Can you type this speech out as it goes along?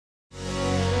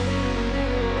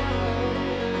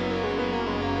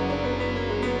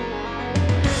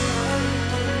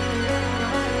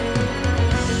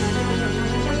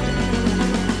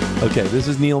Okay, this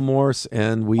is Neil Morse,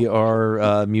 and we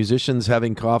are musicians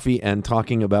having coffee and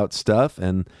talking about stuff.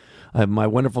 And my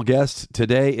wonderful guest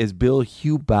today is Bill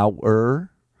Hubauer,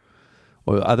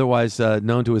 or otherwise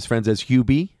known to his friends as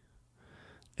Hubie.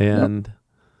 And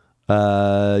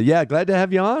glad to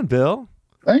have you on, Bill.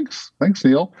 Thanks,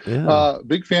 Neil. Yeah.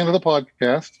 Big fan of the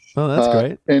podcast. Oh, that's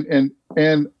great.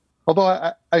 And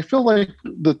although I feel like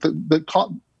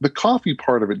the coffee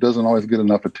part of it doesn't always get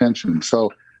enough attention,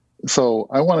 so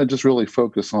I want to just really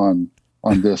focus on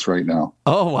this right now.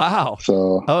 Oh, wow.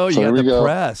 So you got the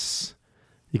press.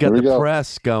 You got the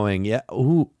press going. Yeah.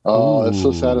 Ooh. Oh, it's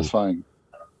so satisfying.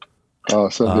 Oh,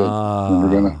 so good. And we're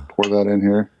gonna pour that in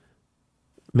here.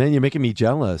 Man, you're making me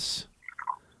jealous.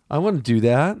 I want to do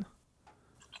that.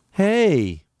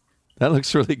 Hey, that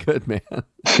looks really good, man.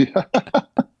 Yeah.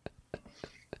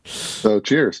 So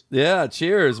cheers. Yeah,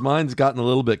 cheers. Mine's gotten a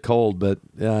little bit cold, but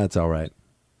yeah, it's all right.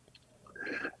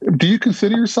 Do you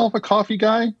consider yourself a coffee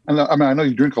guy? I mean, I know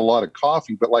you drink a lot of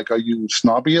coffee, but like, are you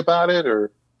snobby about it,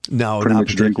 or no? Pretty Not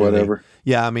much drink whatever.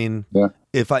 Yeah, I mean,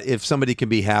 if somebody can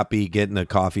be happy getting a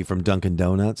coffee from Dunkin'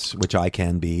 Donuts, which I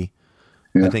can be,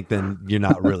 I think then you're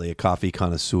not really a coffee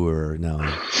connoisseur. No,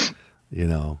 you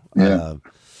know. I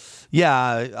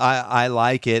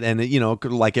like it, and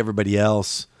like everybody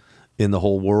else in the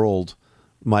whole world,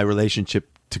 my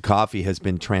relationship to coffee has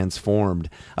been transformed.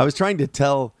 I was trying to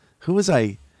tell who was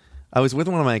I was with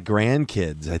one of my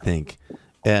grandkids, I think,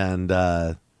 and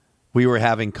we were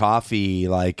having coffee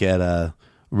like at a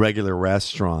regular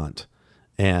restaurant,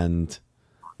 and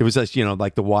it was just,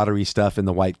 like the watery stuff in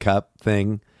the white cup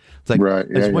thing. It's like, right,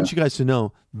 I just want you guys to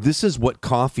know, this is what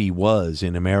coffee was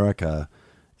in America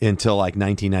until like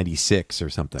 1996 or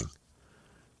something.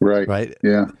 Right.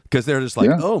 Yeah. Because they're just like,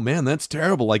 oh man, that's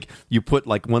terrible. Like you put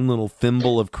like one little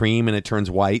thimble of cream and it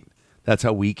turns white. That's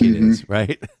how weak it is,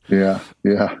 right? Yeah.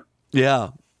 Yeah. Yeah.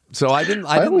 So I didn't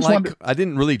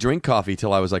really drink coffee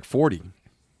till I was like 40.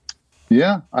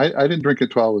 Yeah. I didn't drink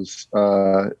it till I was,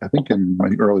 I think in my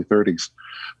early 30s.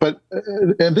 But,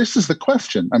 and this is the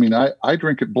question. I mean, I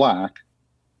drink it black,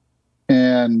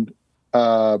 and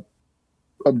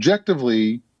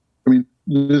objectively, I mean,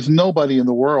 there's nobody in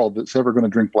the world that's ever going to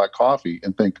drink black coffee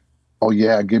and think, oh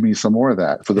yeah, give me some more of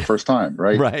that for the first time.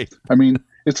 Right. Right. I mean,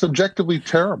 it's objectively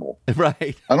terrible.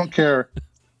 Right. I don't care.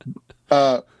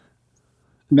 Now,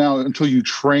 until you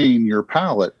train your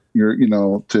palate,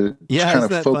 to kind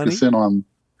of focus funny? in on,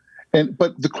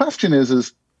 but the question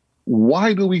is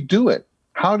why do we do it?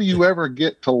 How do you ever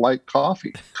get to like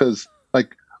coffee? Because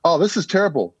like, oh, this is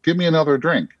terrible. Give me another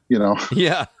drink.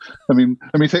 Yeah. I mean,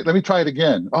 let me try it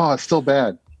again. Oh, it's still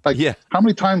bad. Like, how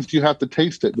many times do you have to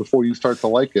taste it before you start to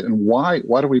like it? And why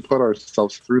do we put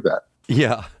ourselves through that?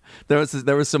 Yeah. There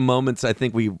was some moments, I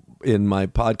think in my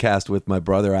podcast with my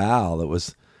brother Al, that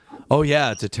was, oh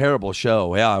yeah, it's a terrible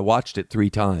show. Yeah, I watched it 3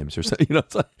 times or so.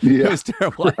 It's like, it was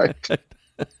terrible. Right.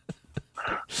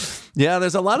 Yeah,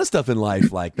 there's a lot of stuff in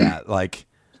life like that. Like,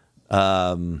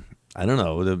 I don't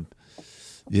know,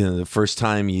 the first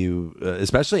time you,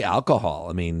 especially alcohol.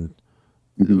 I mean,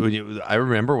 I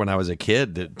remember when I was a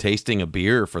kid tasting a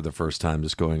beer for the first time,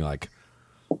 just going like,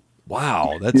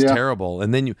 wow, that's terrible.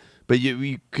 And then you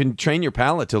can train your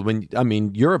palate till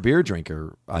you're a beer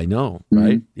drinker. I know,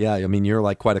 right? Mm-hmm. Yeah. I mean, you're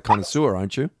like quite a connoisseur,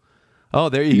 aren't you? Oh,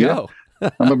 there you go.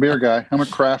 I'm a beer guy. I'm a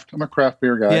craft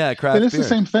beer guy. Yeah. Craft and it's beer. the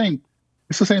same thing.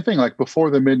 It's the same thing. Like before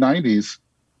the mid 90s,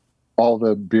 all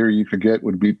the beer you could get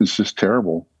was just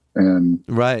terrible. And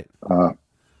right.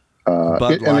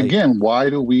 And again, why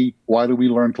do we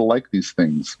learn to like these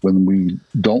things when we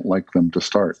don't like them to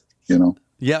start?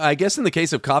 Yeah, I guess in the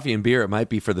case of coffee and beer, it might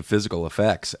be for the physical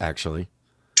effects, actually.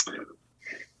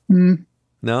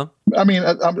 No? I mean,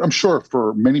 I'm sure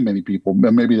for many, many people,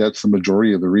 maybe that's the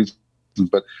majority of the reasons,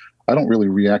 but I don't really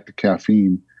react to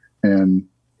caffeine. And,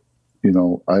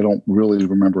 I don't really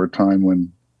remember a time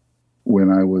when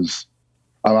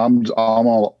I'm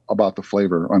all about the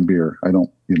flavor on beer. I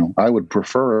don't, I would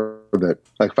prefer that,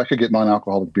 like if I could get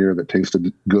non-alcoholic beer that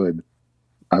tasted good,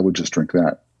 I would just drink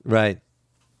that. Right.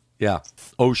 Yeah.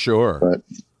 Oh, sure. But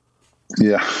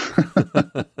yeah.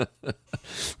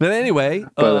 But anyway,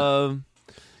 I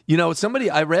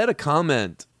read a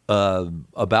comment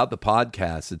about the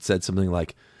podcast. It said something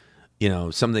like,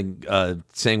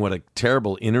 saying what a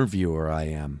terrible interviewer I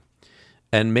am.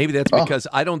 And maybe that's because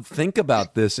I don't think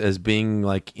about this as being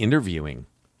like interviewing.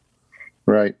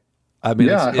 Right. I mean,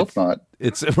 I hope not.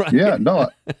 It's right. Yeah, no.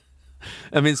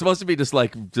 I mean, it's supposed to be just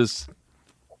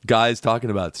guys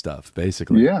talking about stuff,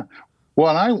 basically. Yeah.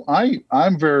 Well, and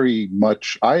I'm very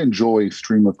much, I enjoy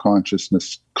stream of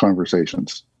consciousness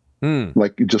conversations.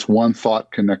 Like just one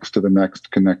thought connects to the next.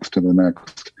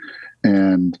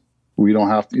 And we don't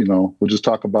have to, we'll just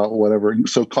talk about whatever.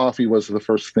 So coffee was the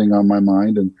first thing on my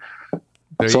mind. And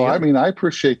so, I mean, I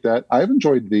appreciate that. I've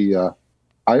enjoyed the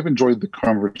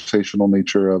conversational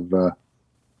nature of the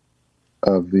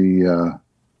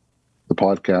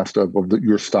podcast of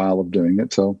your style of doing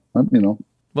it. So,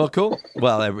 Well, cool.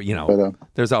 Well,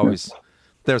 there's always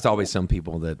some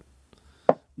people that,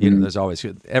 there's always,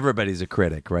 everybody's a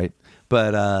critic, right?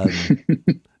 But,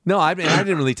 no, I mean, I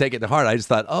didn't really take it to heart. I just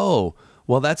thought, oh,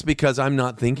 well, that's because I'm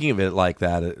not thinking of it like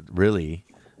that, really,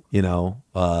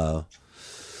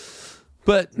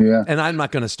 but, and I'm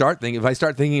not going to start thinking, if I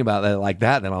start thinking about it like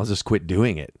that, then I'll just quit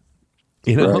doing it,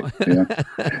 Right, yeah.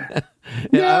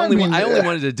 I only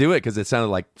wanted to do it because it sounded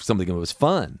like something that was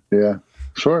fun. Yeah,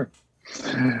 sure.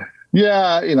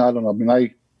 Yeah, I don't know. I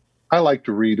mean, I like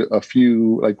to read a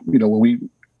few, like, when we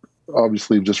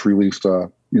obviously just released,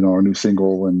 our new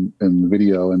single and the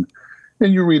video, and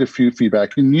you read a few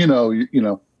feedback, and you know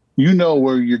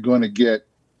where you're going to get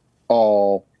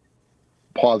all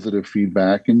positive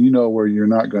feedback, and where you're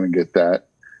not going to get that,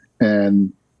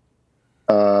 and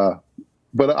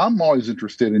but I'm always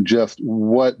interested in just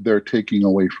what they're taking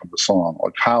away from the song,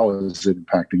 like how is it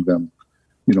impacting them,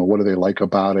 what do they like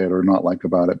about it or not like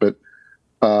about it, but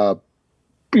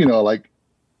like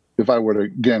if I were to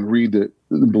again read it,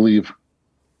 believe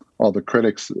all the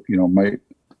critics,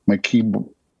 my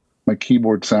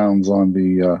keyboard sounds on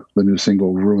the new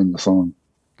single ruined the song.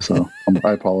 So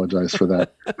I apologize for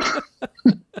that.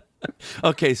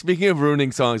 Okay, speaking of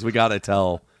ruining songs, we got to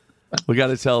tell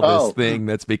this thing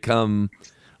that's become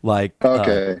like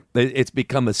it's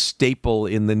become a staple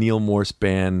in the Neil Morse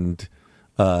Band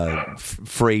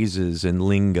phrases and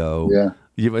lingo. Yeah,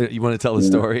 you want to tell the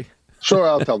story? Sure,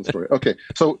 I'll tell the story. Okay,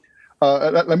 so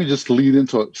let me just lead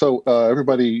into it. So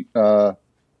everybody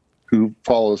who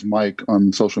follows Mike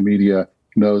on social media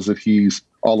knows that he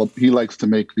likes to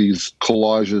make these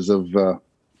collages of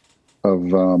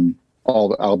all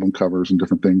the album covers and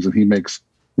different things, and he makes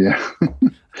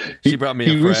She brought me.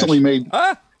 He recently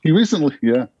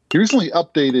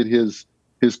updated his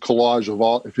collage of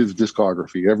all of his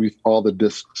discography, all the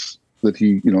discs that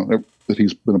he's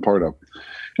been a part of,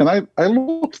 and I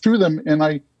looked through them and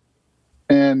I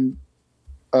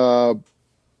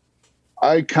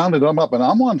counted them up, and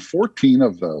I'm on 14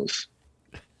 of those,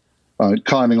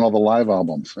 counting all the live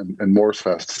albums and Morse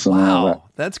Fests. And all that.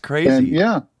 That's crazy.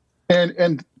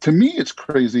 And to me, it's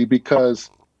crazy because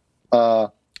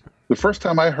the first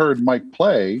time I heard Mike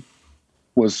play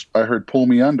was I heard "Pull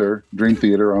Me Under" Dream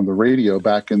Theater on the radio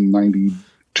back in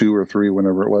 '92 or '3,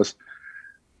 whenever it was,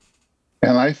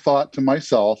 and I thought to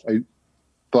myself,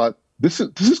 this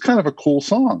is kind of a cool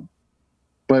song,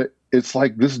 but it's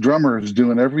like this drummer is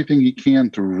doing everything he can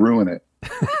to ruin it.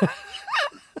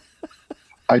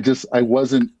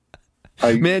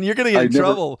 Man, you're gonna get in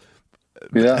trouble.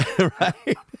 Yeah.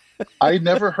 Right. I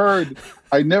never heard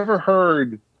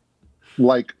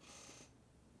like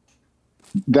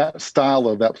that style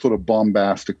of that sort of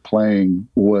bombastic playing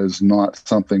was not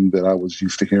something that I was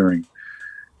used to hearing.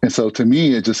 And so to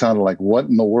me, it just sounded like, what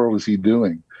in the world is he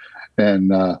doing?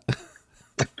 And,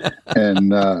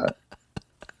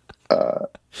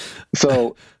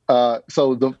 so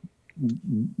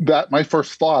my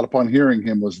first thought upon hearing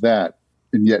him was that,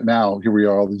 and yet now here we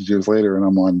are all these years later, and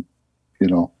I'm on,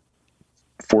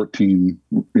 14,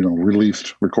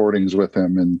 released recordings with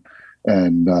him, and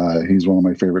he's one of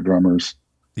my favorite drummers.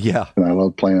 Yeah, and I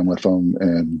love playing with him.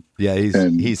 And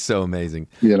he's so amazing.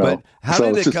 But how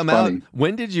did it come out?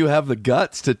 When did you have the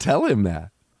guts to tell him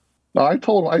that? I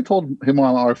told him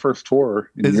on our first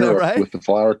tour in Europe, right? With the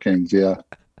Flower Kings. Yeah.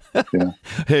 Yeah.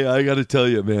 Hey, I got to tell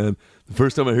you, man. The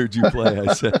first time I heard you play,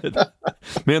 I said,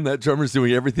 "Man, that drummer's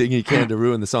doing everything he can to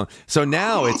ruin the song." So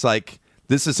now it's like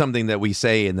this is something that we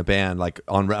say in the band, like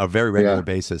on a very regular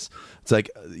basis. It's like,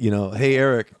 hey,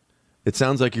 Eric, it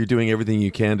sounds like you're doing everything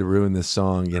you can to ruin this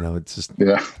song. It's just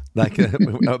like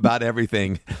about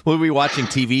everything. We'll be watching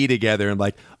TV together and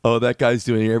like, oh, that guy's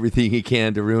doing everything he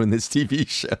can to ruin this TV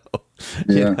show.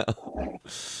 Yeah.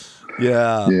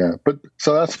 But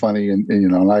so that's funny.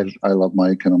 And I love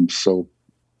Mike, and I'm so,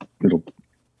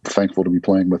 thankful to be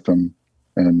playing with him.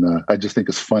 And I just think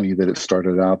it's funny that it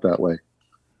started out that way.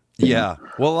 Yeah.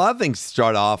 Well, a lot of things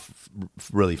start off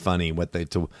really funny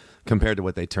compared to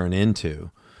what they turn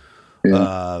into.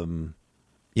 Yeah.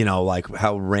 Like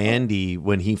how Randy,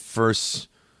 when he first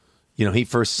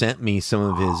sent me some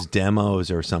of his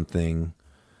demos or something,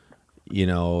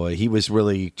 he was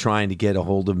really trying to get a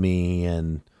hold of me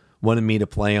and wanted me to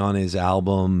play on his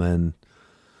album. And,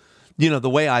 the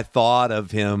way I thought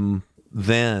of him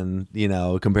then,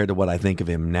 compared to what I think of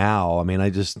him now, I mean,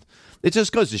 it just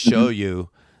goes to show you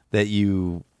that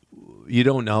you you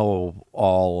don't know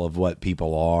all of what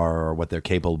people are or what they're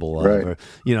capable of. Right. Or,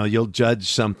 you'll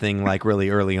judge something like really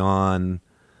early on,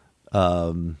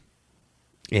 and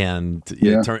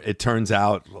it turns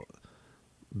out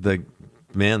the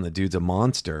dude's a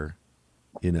monster.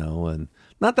 And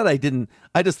not that I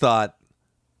just thought,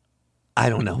 I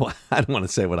don't know. I don't want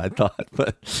to say what I thought,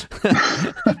 but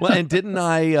well, and didn't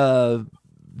I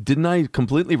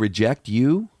completely reject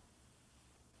you?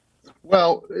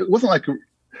 Well, it wasn't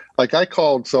like I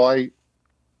called. So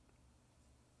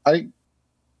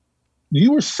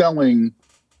you were selling.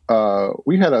 I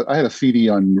had a CD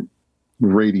on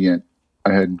Radiant.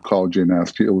 I had called you and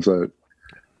asked you.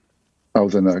 I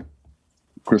was in a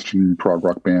Christian prog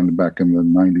rock band back in the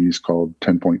 90s called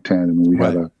 10.10, and we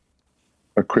had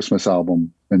a Christmas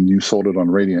album, and you sold it on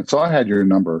Radiant. So I had your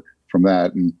number from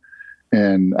that,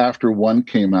 and after one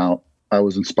came out, I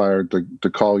was inspired to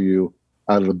call you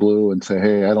out of the blue and say,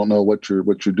 hey, I don't know what you're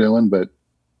doing, but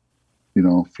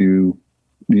if you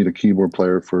need a keyboard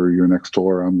player for your next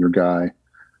tour, I'm your guy.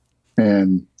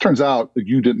 And turns out that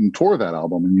you didn't tour that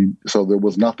album, and so there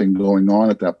was nothing going on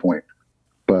at that point.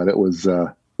 But it was,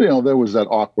 there was that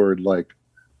awkward, like,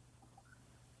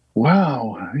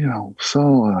 wow,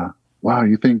 wow,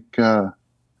 you think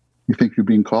you're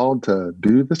being called to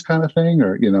do this kind of thing?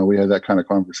 Or, we had that kind of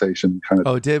conversation, kind of.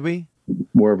 Oh, did we?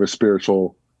 More of a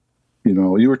spiritual, I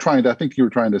think you were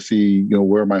trying to see,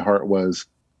 where my heart was.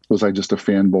 Was I just a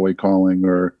fanboy calling,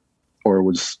 or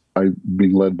was I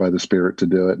being led by the Spirit to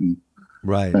do it? And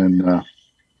right. And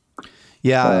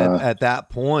at that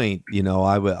point,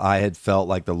 I had felt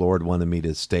like the Lord wanted me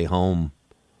to stay home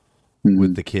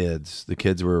with the kids. The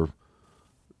kids were,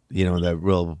 that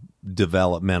real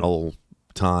developmental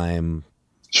time.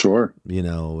 Sure.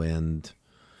 And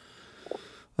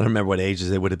I don't remember what ages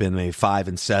they would have been, maybe 5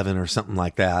 and 7 or something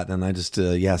like that. And I just,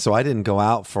 so I didn't go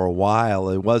out for a while.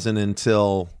 It wasn't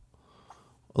until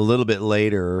a little bit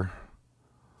later,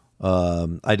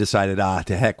 I decided,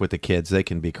 to heck with the kids. They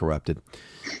can be corrupted.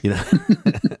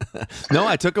 No,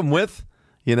 I took them with,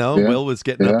 Will was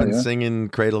getting up and singing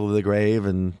Cradle of the Grave.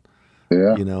 And,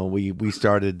 we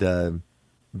started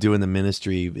doing the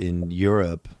ministry in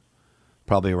Europe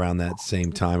probably around that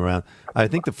same time. I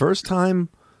think the first time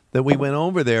that we went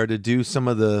over there to do some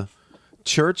of the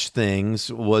church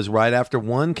things was right after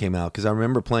One came out, because I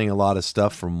remember playing a lot of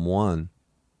stuff from One.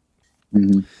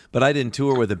 Mm-hmm. But I didn't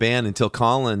tour with a band until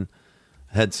Colin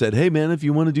had said, hey, man, if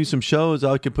you want to do some shows,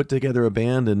 I could put together a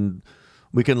band and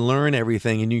we can learn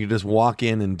everything and you can just walk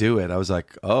in and do it. I was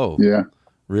like, oh, yeah,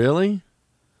 really?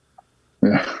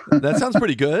 Yeah. That sounds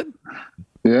pretty good.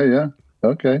 Yeah.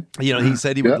 Okay. He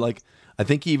said he would I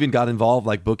think he even got involved,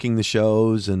 like booking the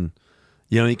shows, and,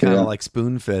 he kind of like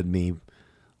spoon fed me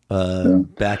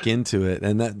back into it.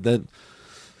 And that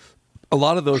a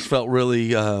lot of those felt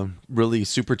really, really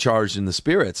supercharged in the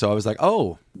Spirit. So I was like,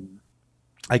 oh,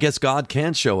 I guess God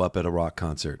can show up at a rock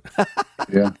concert.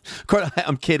 Yeah.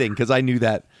 I'm kidding, because I knew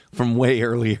that from way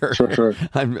earlier. Sure.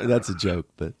 That's a joke,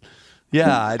 but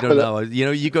yeah, I don't know.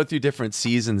 You go through different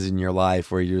seasons in your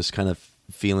life where you're just kind of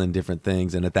feeling different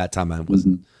things. And at that time I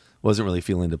wasn't really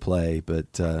feeling to play,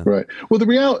 but right. Well,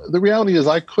 the reality is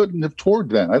I couldn't have toured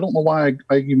then. I don't know why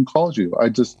I even called you. I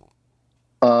just,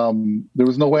 there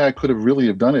was no way I could have really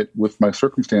have done it with my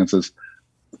circumstances.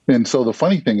 And so the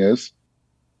funny thing is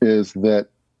that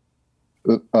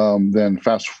then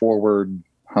fast forward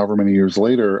however many years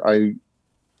later, I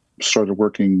started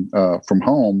working from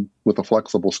home with a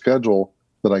flexible schedule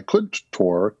that I could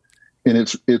tour. And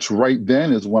it's right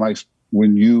then is when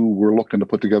you were looking to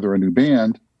put together a new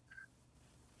band.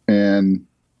 And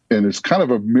it's kind of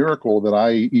a miracle that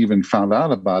I even found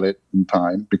out about it in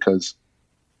time, because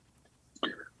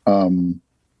and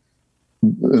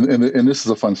this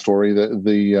is a fun story, that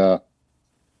it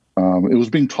was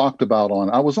being talked about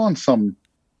I was on some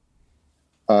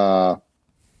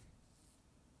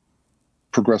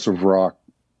progressive rock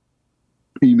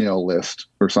email list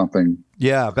or something.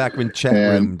 Yeah, back when chat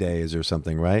room days or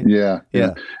something, right? Yeah.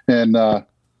 And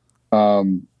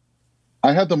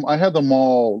I had them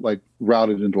all like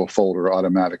routed into a folder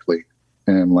automatically,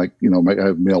 and I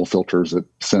have mail filters that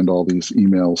send all these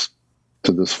emails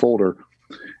to this folder.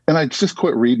 And I just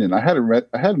quit reading it. I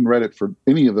hadn't read it for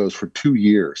any of those for 2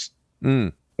 years.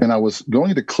 Mm. And I was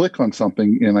going to click on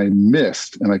something and I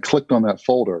missed, and I clicked on that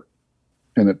folder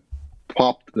and it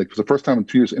popped, like, for the first time in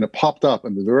 2 years, and it popped up,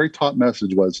 and the very top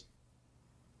message was,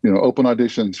 open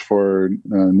auditions for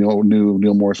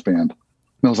Neil Morse band.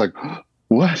 And I was like,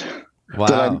 what?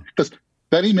 Wow. Because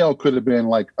that email could have been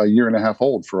like a year and a half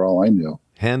old for all I knew.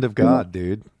 Hand of God,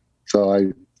 dude. So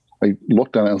I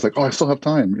looked at it, I was like, oh, I still have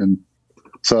time. And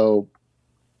so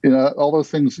all those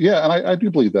things. Yeah, and I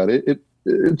do believe that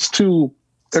it's too,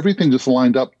 everything just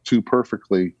lined up too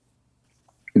perfectly,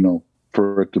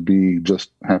 for it to be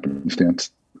just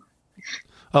happenstance.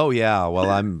 Oh yeah, well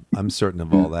I'm certain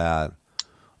of all that.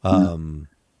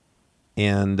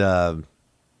 And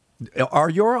are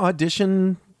your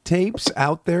audition tapes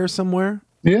out there somewhere?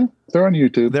 Yeah, they're on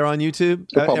YouTube. They're on YouTube.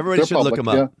 Everybody should look them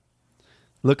up. Yeah.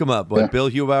 Look them up. What, Bill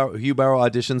Hubauer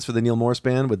auditions for the Neil Morse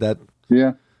Band? Would that?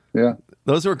 Yeah.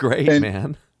 Those were great,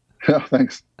 man. Yeah,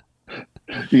 thanks.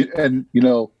 And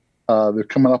they're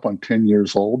coming up on 10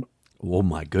 years old. Oh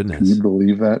my goodness! Can you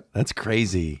believe that? That's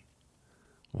crazy.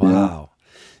 Wow.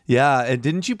 Yeah, and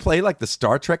didn't you play like the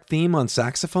Star Trek theme on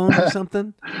saxophone or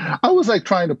something? I was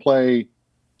like I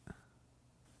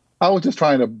was just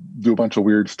trying to do a bunch of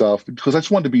weird stuff because I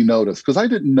just wanted to be noticed, because I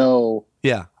didn't know.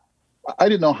 Yeah. I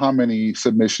didn't know how many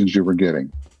submissions you were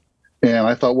getting. And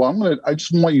I thought, well, I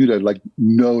just want you to like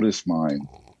notice mine.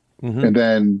 Mm-hmm. And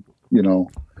then,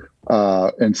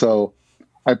 and so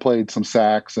I played some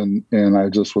sax and I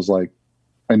just was like,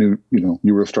 I knew,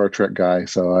 you were a Star Trek guy.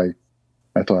 So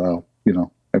I thought,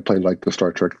 I played like the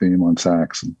Star Trek theme on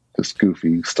sax and just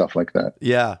goofy stuff like that.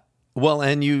 Yeah. Well,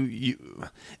 and you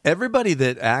everybody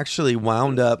that actually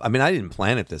wound up, I mean, I didn't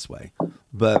plan it this way,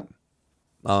 but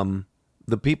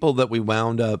the people that we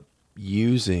wound up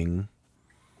using,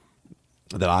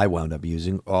 that I wound up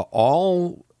using,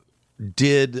 all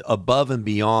did above and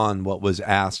beyond what was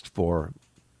asked for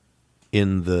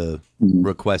in the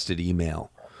requested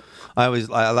email. I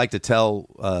like to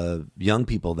tell young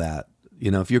people that,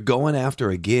 if you're going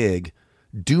after a gig,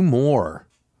 do more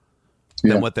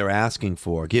than what they're asking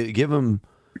for. Give them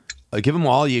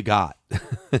all you got.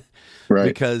 Right.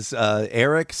 Because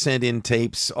Eric sent in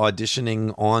tapes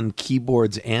auditioning on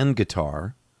keyboards and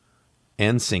guitar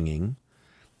and singing.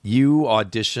 You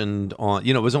auditioned on,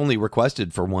 it was only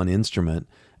requested for one instrument,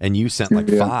 and you sent like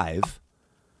 5,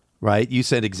 right? You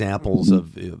sent examples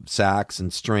of sax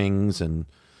and strings and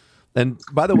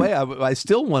by the way, I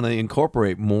still want to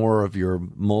incorporate more of your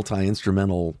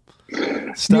multi-instrumental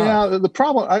stuff. Yeah, the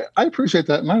problem, I appreciate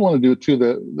that, and I want to do it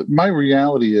too. My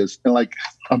reality is, and like,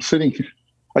 I'm sitting,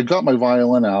 I got my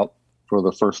violin out for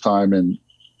the first time in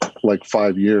like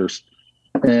 5 years,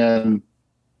 and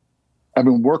I've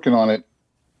been working on it,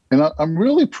 and I'm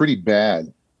really pretty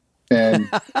bad, and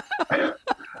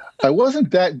I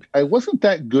wasn't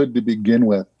that good to begin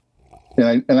with.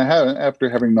 And I haven't, after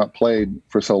having not played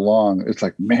for so long, it's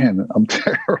like, man, I'm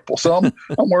terrible. So I'm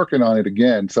working on it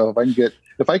again. So if I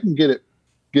can get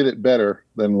it better,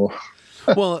 then we'll.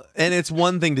 Well, and it's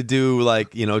one thing to do,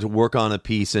 like, to work on a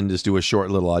piece and just do a short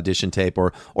little audition tape,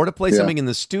 or to play something in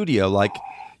the studio. Like,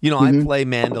 I play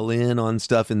mandolin on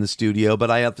stuff in the studio, but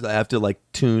I have to like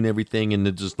tune everything and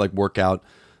to just like work out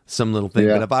some little thing.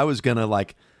 But if I was gonna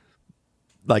like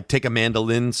take a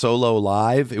mandolin solo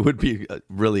live, it would be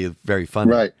really very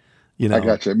funny. Right. I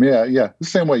gotcha. Yeah. The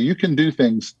same way you can do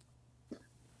things.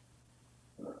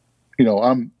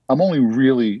 I'm only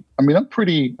really, I'm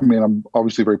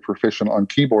obviously very proficient on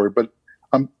keyboard, but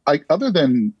other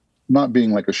than not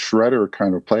being like a shredder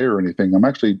kind of player or anything, I'm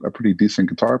actually a pretty decent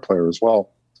guitar player as well.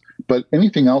 But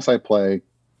anything else I play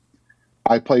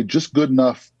just good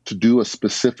enough to do a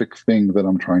specific thing that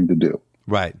I'm trying to do.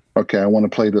 Right. Okay, I want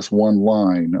to play this one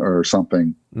line or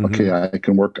something. Mm-hmm. Okay, I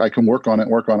can work on it,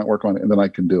 and then I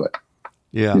can do it.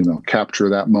 Yeah. Capture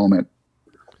that moment.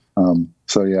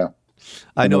 So yeah.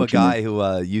 I know a guy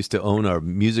who used to own a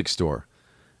music store,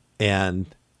 and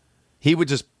he would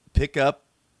just pick up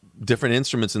different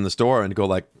instruments in the store and go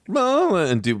like, oh,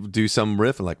 and do some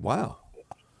riff, and like, wow.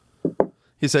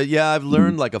 He said, yeah, I've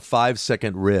learned like a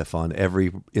 5-second riff on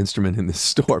every instrument in this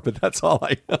store, but that's all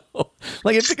I know.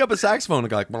 Like, he'd pick up a saxophone and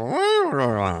go like,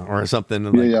 or something.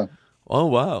 And like, oh,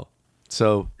 wow.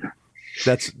 So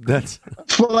that's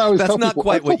not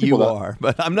quite what you are,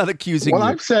 but I'm not accusing you. Well,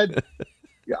 I've said,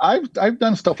 I've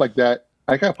done stuff like that.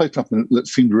 I got to play something that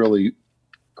seemed really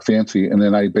fancy. And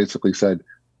then I basically said,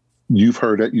 you've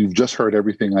heard it. You've just heard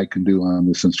everything I can do on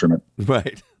this instrument.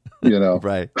 Right.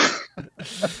 Right.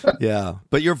 Yeah.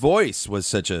 But your voice was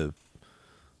such a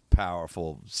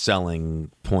powerful selling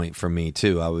point for me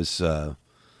too. I was, I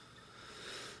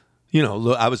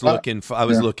was looking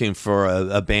for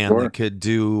a band that could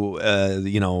do,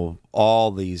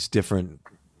 all these different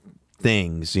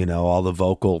things, all the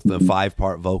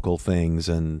 5-part vocal things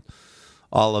and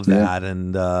all of that.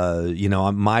 And,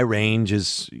 my range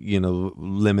is,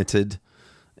 limited.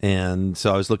 And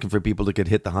so I was looking for people that could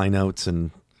hit the high notes.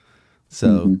 And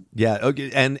so,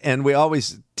 okay. And we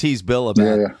always tease Bill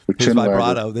about his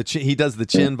vibrato. He does the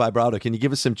chin vibrato. Can you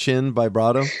give us some chin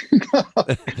vibrato?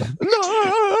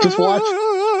 Just watch.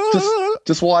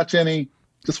 watch any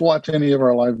of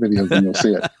our live videos and you'll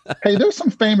see it. Hey, there's some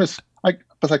famous,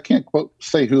 because I can't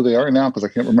say who they are now because I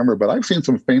can't remember, but I've seen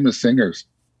some famous singers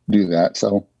do that.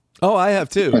 So oh, I have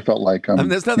too. I felt like I mean,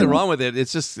 there's nothing wrong with it.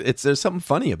 It's just there's something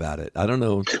funny about it. I don't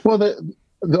know. Well,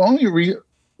 the only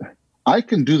I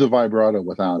can do the vibrato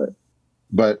without it,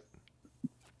 but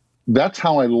that's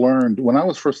how I learned when I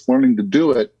was first learning to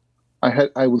do it.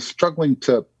 I was struggling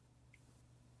to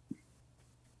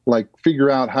like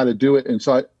figure out how to do it, and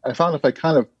so I found if I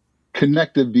kind of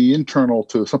connected the internal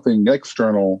to something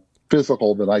external,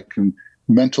 physical, that I can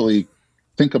mentally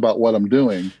think about what I'm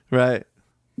doing. Right.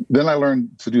 Then I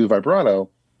learned to do the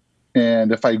vibrato,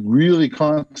 and if I really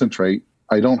concentrate,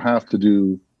 I don't have to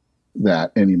do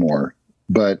that anymore.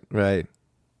 But right,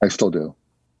 I still do.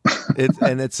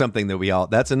 It's something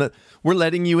that we're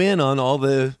letting you in on all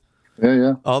the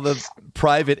all the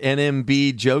private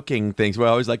NMB joking things. We're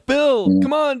always like, Bill,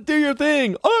 come on, do your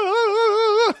thing.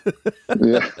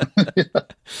 Yeah.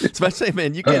 Especially,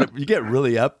 man, you get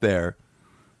really up there.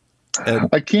 And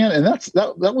I can, and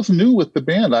that was new with the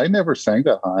band. I never sang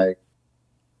that high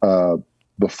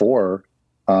before,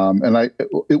 and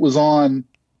it was on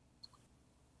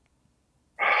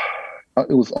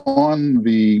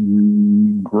the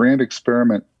Grand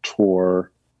Experiment tour.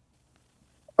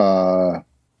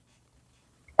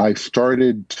 I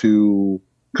started to,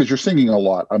 because you're singing a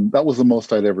lot. That was the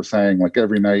most I'd ever sang. Like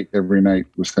every night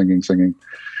was singing,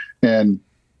 and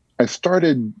I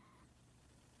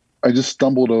just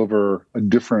stumbled over a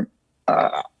different.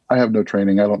 I have no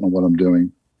training. I don't know what I'm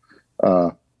doing,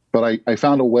 but I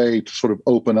found a way to sort of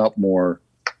open up more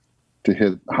to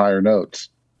hit higher notes,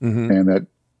 and that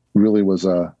really was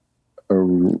a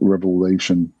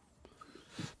revelation.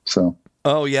 So.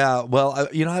 Oh yeah, well,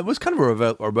 it was kind of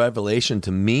a revelation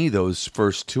to me, those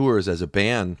first tours as a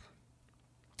band.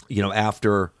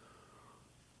 After,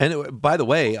 and by the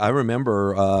way, I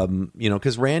remember,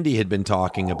 because Randy had been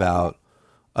talking about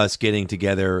us getting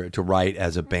together to write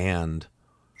as a band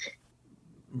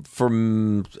for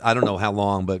I don't know how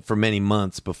long, but for many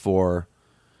months before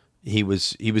he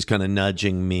was kind of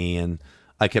nudging me, and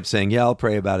I kept saying, "Yeah, I'll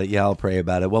pray about it. Yeah, I'll pray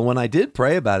about it." Well, when I did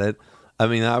pray about it. I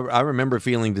mean, I remember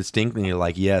feeling distinctly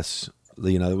like yes,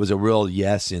 it was a real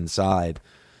yes inside.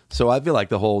 So I feel like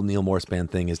the whole Neal Morse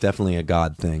Band thing is definitely a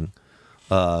God thing.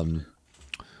 But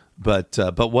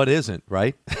what isn't,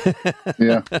 right?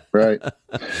 Yeah, right.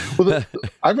 Well,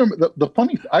 I remember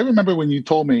I remember when you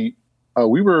told me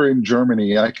we were in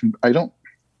Germany. I can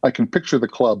picture the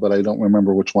club, but I don't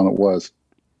remember which one it was.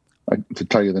 To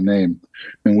tell you the name,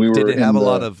 and we were. Did it have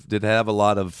a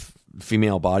lot of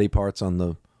female body parts on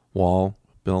the wall,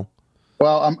 Bill?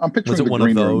 Well, I'm picturing the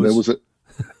green room. It was no.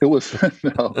 It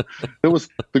was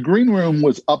the green room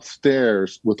was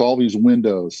upstairs with all these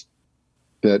windows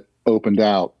that opened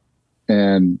out,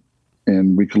 and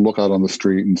we could look out on the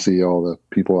street and see all the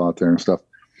people out there and stuff.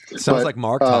 Sounds like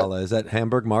Markthalle. Is that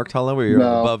Hamburg Markthalle where you're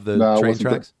above the train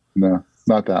tracks? No,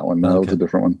 not that one. No, okay. It was a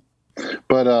different one.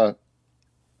 But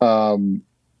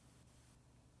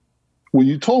when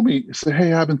you told me, you said,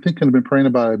 "Hey, I've been praying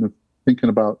about it. I've been thinking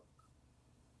about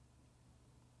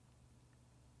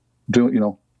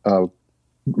doing,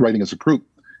 writing as a group."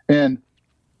 And,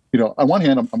 on one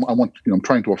hand, I'm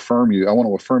trying to affirm you. I want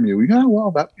to affirm you. Yeah,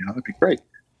 well, that'd be great.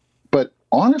 But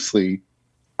honestly,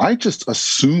 I just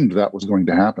assumed that was going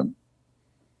to happen.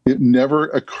 It never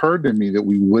occurred to me that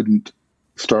we wouldn't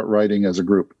start writing as a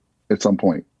group at some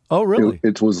point. Oh, really?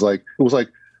 It was like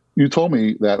you told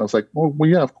me that. I was like, well,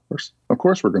 yeah, of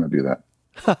course we're going to do that.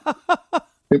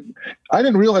 I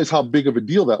didn't realize how big of a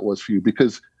deal that was for you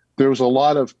because there was a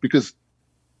lot of because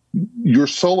your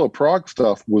solo prog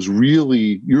stuff was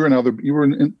really you were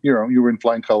in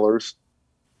Flying Colors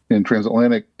in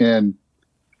Transatlantic, and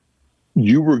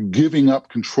you were giving up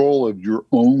control of your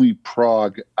only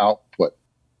prog output.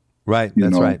 Right,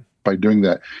 that's right. By doing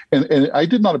that, and I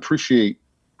did not appreciate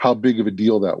how big of a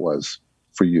deal that was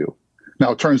for you.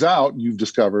 Now it turns out you've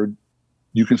discovered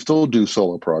you can still do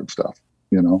solo prog stuff.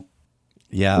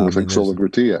 Yeah, it was like Sola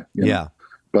Gratia. Yeah,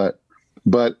 but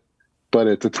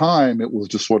at the time it was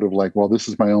just sort of like, well, this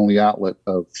is my only outlet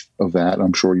of that.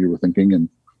 I'm sure you were thinking, and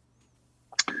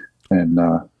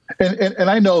I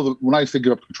know that when I say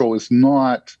give up control, it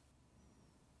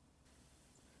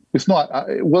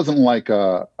wasn't like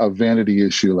a vanity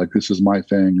issue, like this is my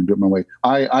thing and do it my way.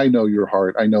 I know your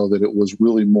heart. I know that it was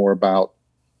really more about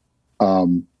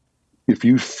if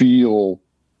you feel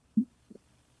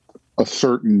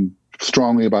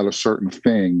strongly about a certain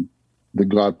thing that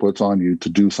God puts on you to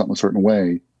do something a certain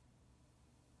way,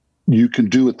 you can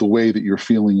do it the way that you're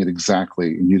feeling it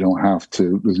exactly, and you don't have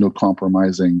to. There's no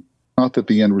compromising. not that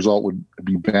the end result would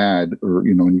be bad or,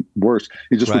 you know, worse.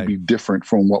 It just would be different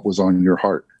from what was on your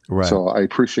heart. Right. So I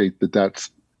appreciate that. That's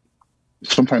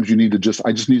sometimes you need to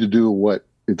I just need to do what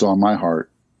it's on my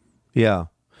heart. Yeah.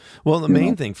 Well, the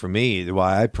main thing for me,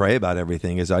 why I pray about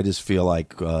everything, is I just feel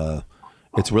like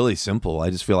it's really simple. I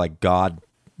just feel like God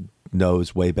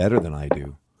knows way better than I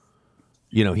do.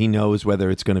 You know, he knows whether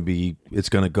it's going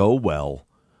to go well.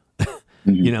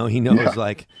 You know, he knows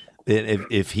like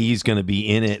if he's going to be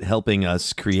in it helping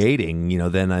us creating, you know,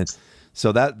 then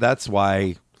so that's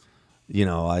why, you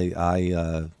know,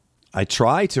 I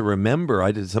try to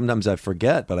remember. Sometimes I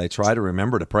forget, but I try to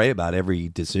remember to pray about every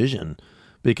decision,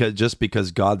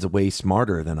 because God's way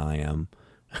smarter than I am.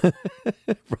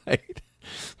 Right.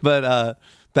 But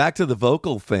back to the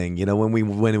vocal thing, you know, when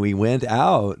we went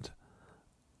out,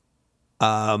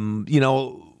 you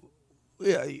know,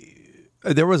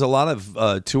 there was a lot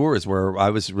of tours where I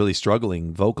was really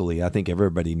struggling vocally. I think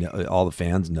everybody, all the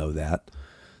fans know that,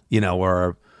 you know,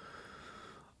 where,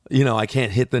 you know, I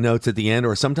can't hit the notes at the end,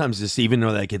 or sometimes just even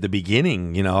like at the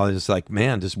beginning, you know, I was just like,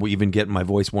 man, just even getting my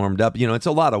voice warmed up. You know, it's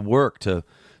a lot of work to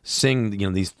sing, you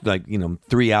know, these like, you know,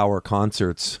 3-hour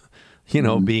concerts, you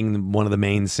know, being one of the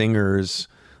main singers.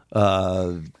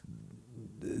 It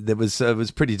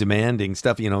was pretty demanding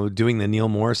stuff, you know, doing the Neil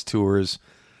Morris tours.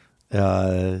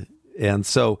 And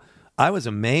so I was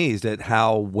amazed at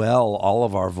how well all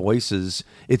of our voices,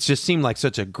 it just seemed like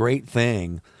such a great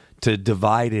thing to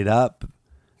divide it up.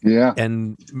 Yeah.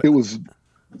 And it was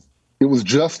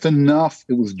just enough.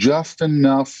 It was just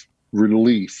enough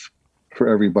relief for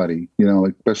everybody, you know,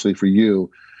 especially for you.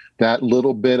 That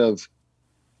little bit of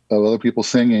other people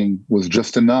singing was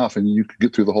just enough, and you could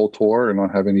get through the whole tour and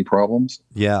not have any problems.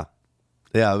 Yeah.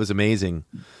 Yeah. It was amazing.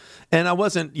 And I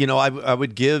wasn't, you know, I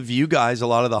would give you guys a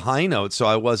lot of the high notes, so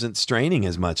I wasn't straining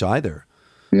as much either.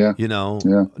 Yeah. You know,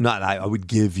 yeah. Not I would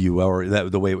give you, or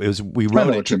that the way it was, we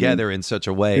wrote it together in such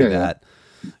a way that,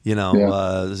 you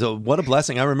know, so what a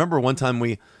blessing. I remember one time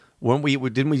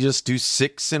didn't we just do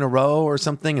 6 in a row or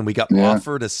something, and we got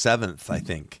offered a 7th, I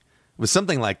think. It was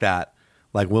something like that.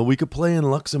 Like, well, we could play in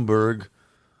Luxembourg,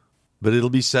 but it'll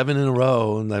be 7 in a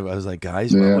row. And I was like,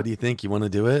 guys, well, what do you think? You want to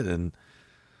do it? And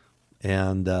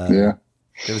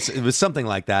it was something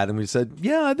like that. And we said,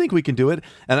 yeah, I think we can do it.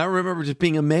 And I remember just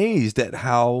being amazed at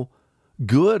how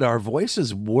good our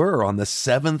voices were on the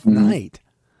 7th night,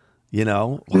 you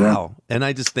know? Wow. Yeah. And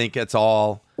I just think it's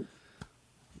all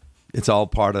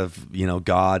part of, you know,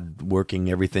 God working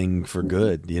everything for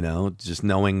good, you know, just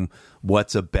knowing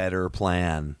what's a better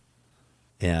plan.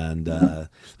 And,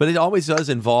 but it always does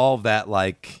involve that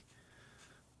like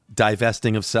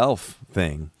divesting of self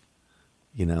thing.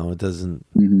 You know, it doesn't,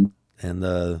 and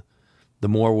the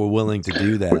more we're willing to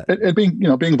do that,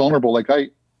 and being vulnerable. Like I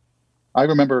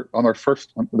remember on our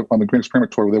first on the Green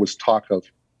Experiment tour, there was talk of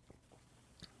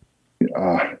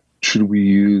should we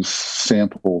use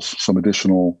samples, some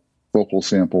additional vocal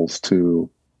samples to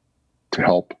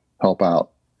help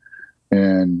out,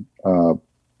 and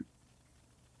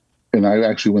I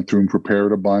actually went through and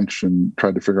prepared a bunch and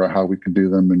tried to figure out how we could do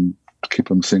them and keep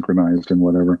them synchronized and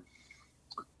whatever.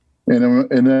 And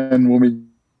then when we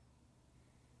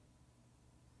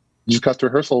just got to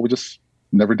rehearsal, we just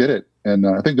never did it. And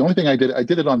I think the only thing I did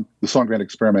it on the song Grand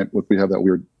Experiment. We have that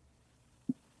weird,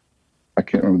 I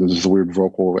can't remember, there's this weird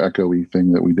vocal echoey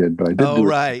thing that we did, but I did. Oh,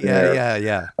 right.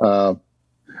 Yeah. But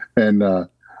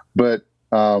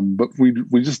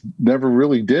we just never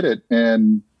really did it.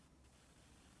 And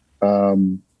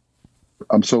I'm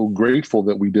so grateful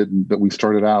that we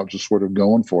started out just sort of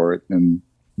going for it and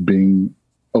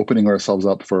opening ourselves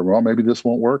up for, well, maybe this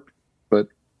won't work, but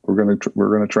we're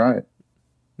gonna try it.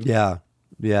 Yeah.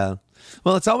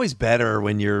 Well, it's always better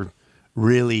when you're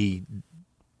really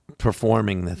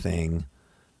performing the thing,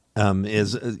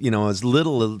 as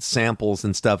little samples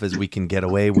and stuff as we can get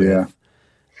away with. Yeah.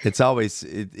 It's always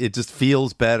it just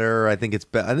feels better. I think it's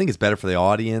better for the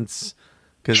audience,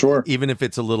 because even if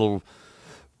it's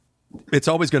it's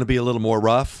always going to be a little more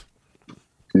rough.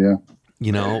 Yeah.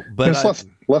 You know, but there's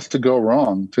less to go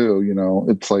wrong too. You know,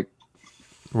 it's like,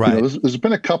 right. You know, there's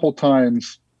been a couple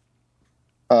times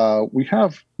we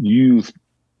have used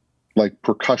like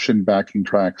percussion backing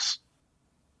tracks.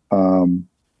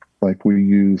 Like we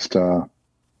used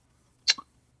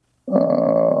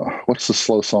what's the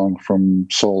slow song from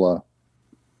Sola?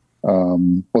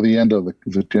 The end of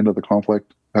the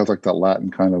Conflict? It has like that Latin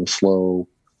kind of slow,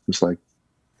 just like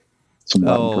some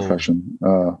Latin profession.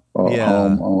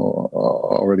 Home,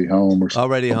 already home, or something.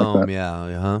 Already home, like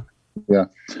yeah. Yeah.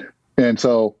 And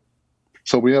so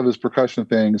we have this percussion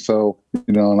thing. So,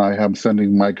 you know, and I am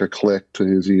sending Mike a click to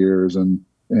his ears, and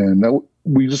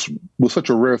we just was such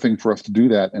a rare thing for us to do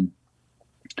that. And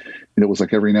it was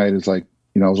like every night is like,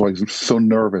 I was always so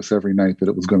nervous every night that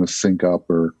it was going to sync up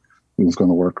or it was going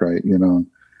to work right,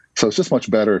 So it's just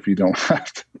much better if you don't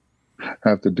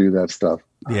have to do that stuff.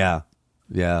 Yeah.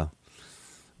 Yeah.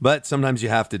 But sometimes you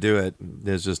have to do it.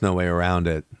 There's just no way around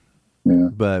it. Yeah.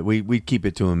 But we keep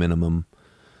it to a minimum.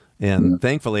 And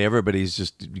thankfully everybody's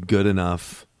just good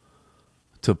enough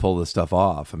to pull this stuff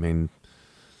off. I mean,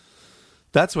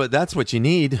 that's what you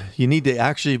need. You need to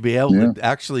actually be able to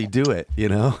actually do it,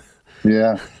 Yeah.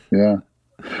 Yeah.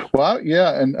 Well,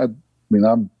 and I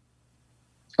mean,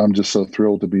 I'm just so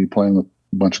thrilled to be playing with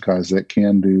a bunch of guys that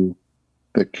can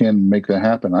make that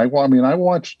happen. I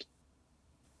watched,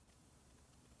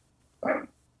 I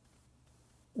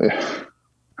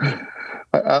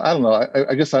don't know.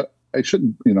 I guess I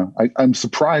shouldn't, I'm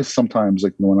surprised sometimes,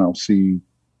 like when I'll see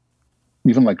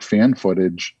even like fan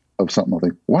footage of something, I'll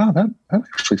think, wow, that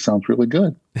actually sounds really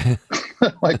good.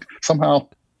 Like somehow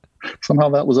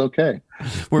that was okay.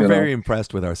 We're very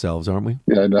impressed with ourselves, aren't we?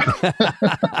 Yeah, I know.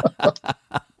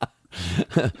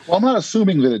 Well, I'm not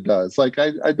assuming that it does. Like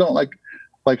I don't like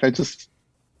I just,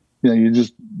 you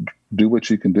just do what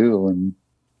you can do, and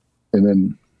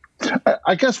then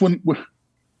I guess when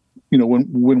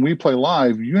we play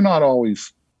live, you're not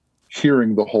always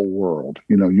hearing the whole world.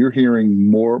 You're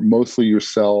hearing mostly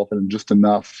yourself and just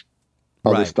enough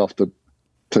other stuff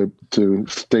to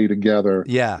stay together.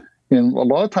 Yeah. And a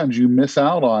lot of times you miss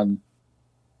out on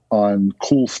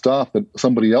cool stuff that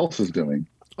somebody else is doing.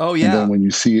 Oh yeah. And then when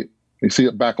you see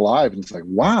it back live, and it's like,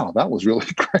 wow, that was really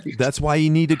great. That's why you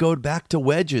need to go back to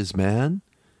wedges, man.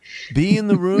 Be in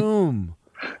the room.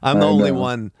 I'm the only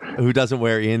one who doesn't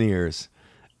wear in-ears.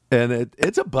 And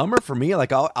it's a bummer for me.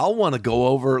 Like I'll want to go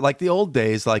over, like the old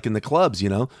days, like in the clubs,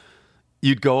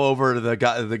 you'd go over to the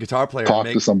guitar player, talk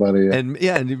to somebody, and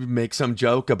you'd make some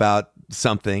joke about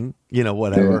something,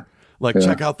 whatever. Yeah. Like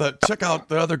check out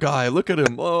the other guy. Look at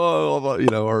him,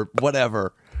 or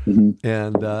whatever. Mm-hmm.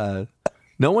 And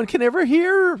no one can ever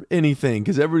hear anything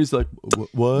because everybody's like,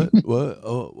 what?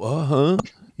 Oh, huh?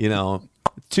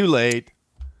 It's too late.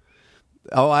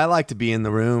 Oh, I like to be in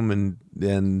the room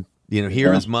and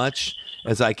hear as much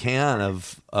as I can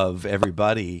of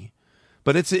everybody.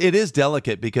 But it is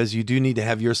delicate because you do need to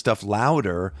have your stuff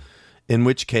louder, in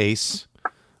which case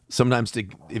sometimes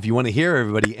if you want to hear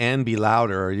everybody and be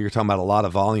louder, you're talking about a lot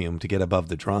of volume to get above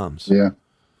the drums. Yeah.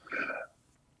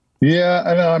 Yeah,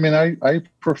 I know. I mean, I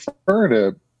prefer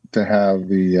to have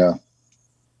the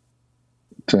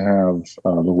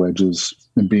wedges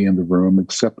and be in the room,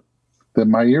 except that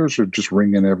my ears are just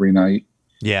ringing every night.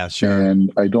 Yeah, sure.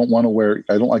 And I don't like to wear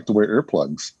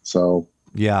earplugs. So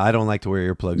yeah, I don't like to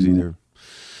wear earplugs either.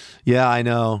 Yeah, I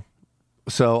know.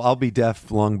 So I'll be deaf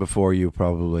long before you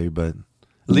probably, but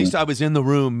at least I was in the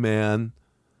room, man.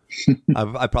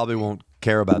 I probably won't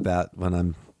care about that when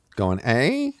I'm going,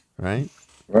 right?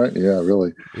 Right. Yeah,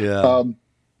 really. Yeah.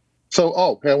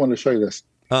 Hey, I wanted to show you this.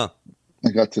 Huh. I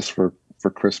got this for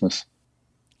Christmas.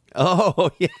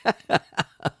 Oh, yeah.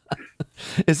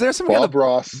 Is there some Bob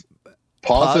Ross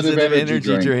positive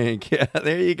energy drink? Yeah,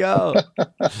 there you go.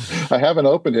 I haven't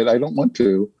opened it. I don't want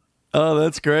to. Oh,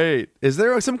 that's great. Is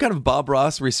there some kind of Bob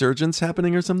Ross resurgence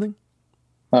happening or something?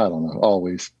 I don't know.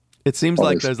 Always. It seems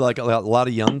like there's like a lot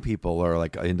of young people are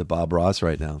like into Bob Ross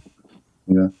right now.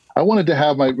 Yeah. I wanted to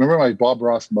have remember my Bob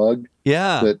Ross mug?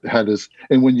 Yeah. That had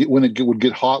and when it would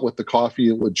get hot with the coffee,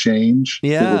 it would change.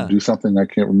 Yeah. It would do something I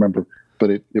can't remember, but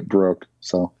it broke.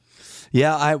 So.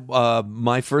 Yeah,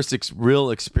 my first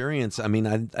real experience, I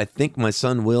mean, I think my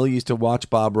son Will used to watch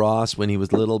Bob Ross when he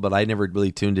was little, but I never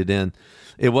really tuned it in.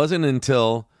 It wasn't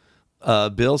until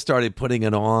Bill started putting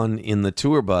it on in the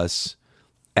tour bus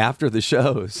after the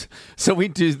shows. So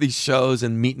we'd do these shows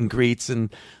and meet and greets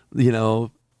and,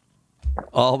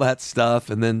 all that stuff,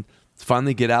 and then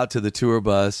finally get out to the tour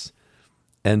bus,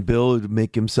 and Bill would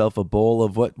make himself a bowl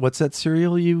of what's that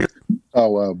cereal you?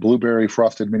 Oh, blueberry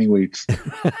frosted mini wheats.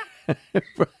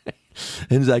 Right.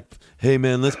 And he's like, hey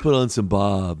man, let's put on some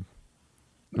Bob.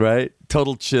 Right?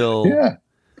 Total chill. Yeah.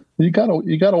 You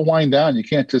gotta wind down. You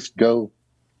can't just go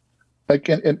like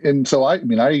and so I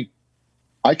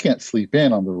can't sleep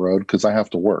in on the road because I have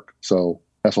to work. So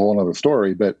that's a whole other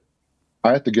story. But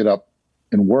I have to get up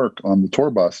and work on the tour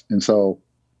bus. And so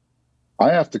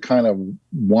I have to kind of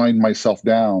wind myself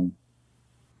down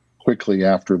quickly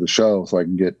after the show so I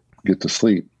can get to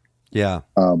sleep. Yeah.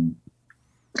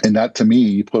 And that, to me,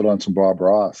 you put on some Bob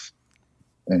Ross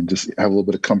and just have a little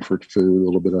bit of comfort food, a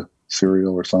little bit of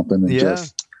cereal or something, and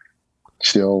just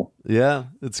chill. Yeah,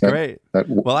 it's great.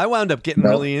 Well, I wound up getting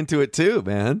really into it too,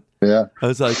 man. Yeah. I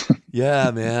was like, yeah,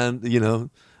 man,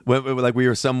 Like we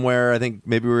were somewhere, I think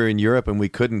maybe we were in Europe and we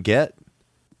couldn't get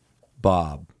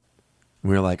Bob. We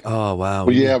were like, oh wow.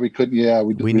 Well, we couldn't. Yeah,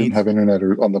 we didn't have internet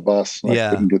or on the bus. Like,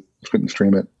 yeah, couldn't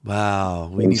stream it.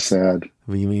 Wow, it was sad.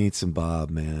 We need some Bob,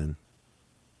 man.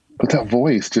 But that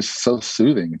voice just so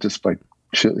soothing. It just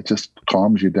it just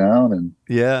calms you down. And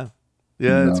yeah,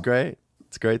 it's great.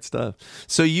 It's great stuff.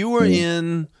 So you were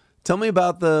in. Tell me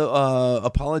about the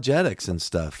apologetics and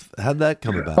stuff. How'd that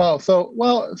come about? Oh,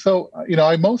 so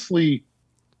I mostly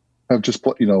have just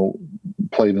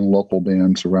played in local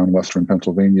bands around Western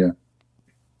Pennsylvania.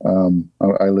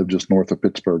 I live just north of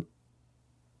Pittsburgh,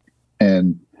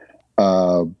 and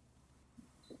I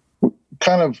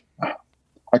kind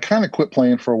of quit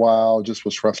playing for a while. Just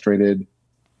was frustrated,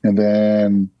 and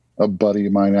then a buddy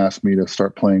of mine asked me to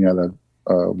start playing at a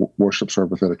worship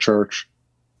service at a church.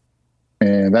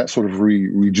 And that sort of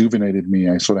rejuvenated me.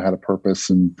 I sort of had a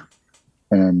purpose, and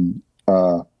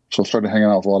so I started hanging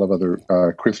out with a lot of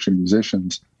other Christian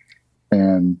musicians.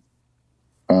 And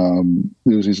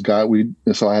there was this guy.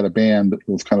 So I had a band that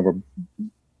was kind of a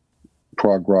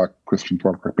prog rock, Christian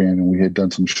prog rock band, and we had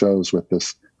done some shows with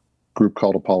this group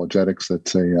called Apologetics.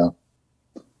 That's a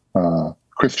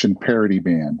Christian parody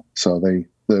band. So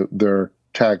their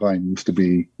tagline used to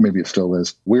be, maybe it still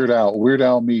is, Weird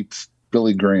Al meets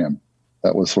Billy Graham.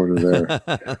 That was sort of their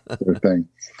thing.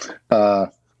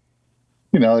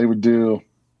 They would do,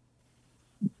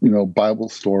 Bible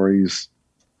stories.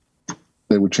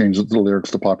 They would change the lyrics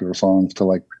to popular songs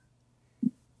to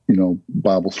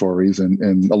Bible stories.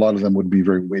 And a lot of them would be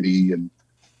very witty and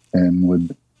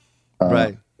would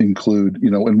include,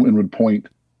 and would point.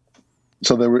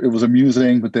 So it was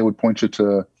amusing, but they would point you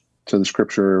to the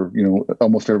scripture.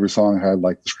 Almost every song had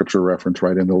the scripture reference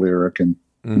right in the lyric, and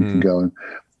you can go.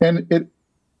 And it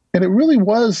really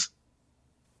was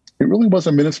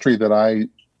a ministry that I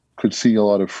could see a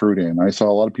lot of fruit in. I saw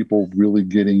a lot of people really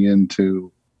getting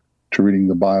into reading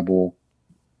the Bible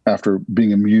after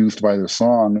being amused by the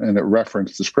song, and it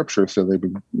referenced the scripture, so they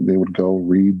would go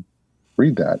read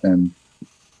that. And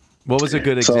what was a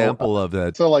good example of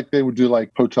that? So they would do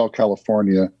Hotel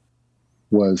California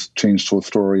was changed to a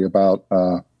story about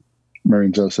Mary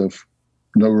and Joseph,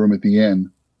 no room at the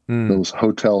inn. Those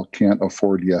hotel can't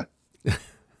afford you.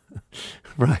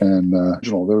 Right. And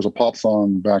there was a pop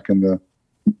song back in the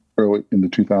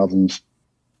 2000s,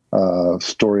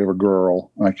 Story of a Girl.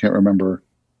 I can't remember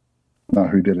not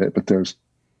who did it, but there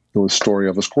was Story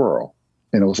of a Squirrel,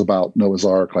 and it was about Noah's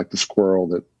Ark, the squirrel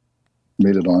that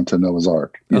made it onto Noah's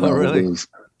Ark. Really?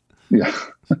 Yeah.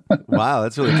 Wow,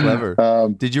 that's really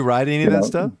clever. Did you write any of that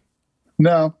stuff?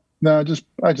 No. I just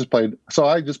played. So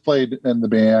I just played in the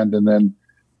band, and then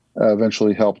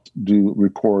eventually helped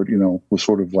record, was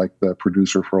sort of the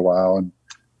producer for a while.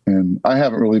 And I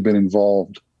haven't really been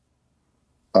involved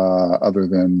other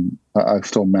than I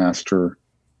still master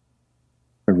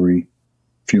every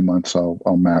few months.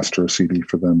 I'll master a CD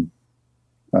for them.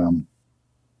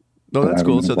 That's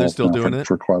cool. So they're still doing it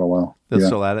for quite a while. They're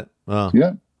still at it. Oh.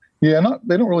 Yeah.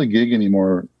 They don't really gig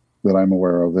anymore that I'm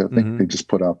aware of. I think they just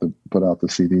put out the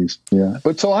CDs. Yeah.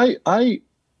 But so I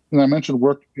mentioned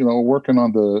working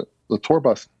on the tour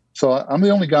bus. So I'm the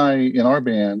only guy in our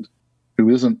band who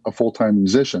isn't a full-time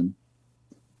musician.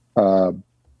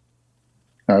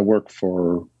 I work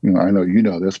for, I know you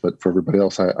know this, but for everybody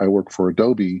else, I work for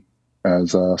Adobe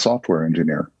as a software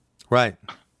engineer. Right.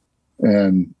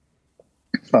 And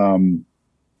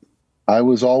I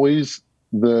was always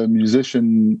the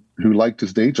musician who liked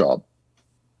his day job.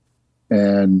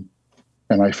 And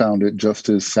I found it just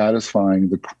as satisfying,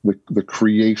 the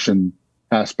creation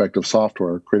aspect of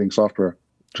software, creating software,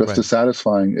 just as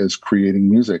satisfying as creating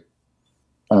music.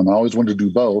 I always wanted to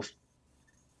do both.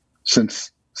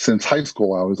 Since high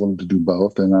school, I always wanted to do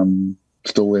both, and I'm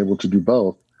still able to do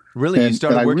both. Really? You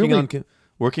started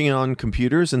working on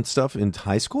computers and stuff in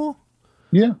high school?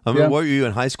 Yeah. I mean, what were you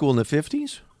in high school in the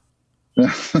 50s?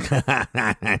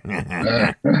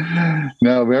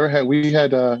 No, we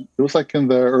had it was in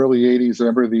the early 80s.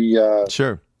 Remember the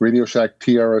sure Radio Shack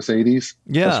TRS 80s?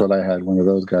 Yeah, that's what I had, one of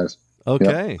those guys.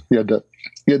 Okay. Yep.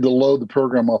 You had to load the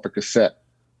program off a cassette.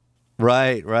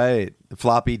 Right. The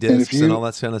floppy disks and all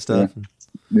that kind of stuff.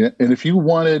 Yeah. And if you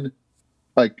wanted,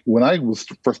 when I was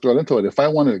first got into it, if I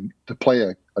wanted to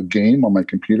play a game on my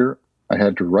computer, I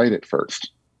had to write it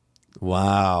first.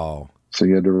 Wow. So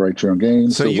you had to write your own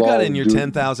games. So you got in your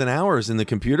 10,000 hours in the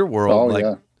computer world. Oh,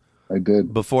 yeah. I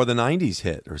did. Before the 90s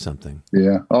hit or something.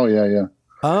 Yeah. Oh, yeah.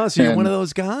 Oh, so you're one of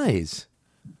those guys.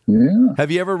 Yeah.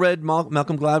 Have you ever read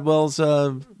Malcolm Gladwell's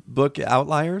book,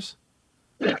 Outliers?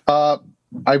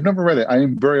 I've never read it. I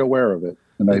am very aware of it.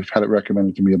 and I've had it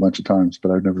recommended to me a bunch of times,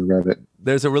 but I've never read it.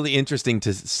 There's a really interesting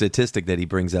statistic that he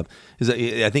brings up. Is that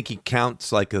I think he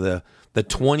counts like the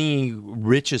 20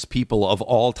 richest people of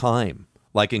all time,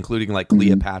 like including like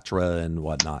Cleopatra and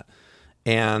whatnot,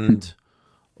 and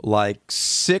like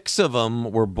 6 of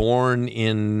them were born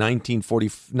in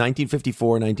 1954,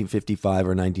 1955,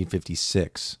 or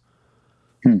 1956.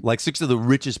 Like 6 of the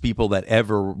richest people that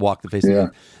ever walked the face of the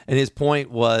earth. And his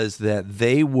point was that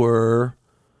they were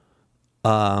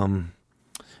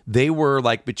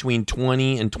like between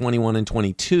 20 and 21 and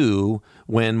 22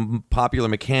 when Popular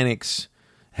Mechanics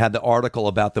had the article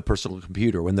about the personal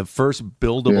computer. When the first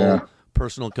buildable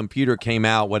personal computer came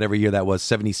out, whatever year that was,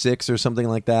 76 or something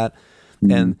like that.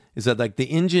 And is that like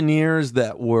the engineers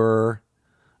that were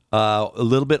a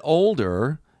little bit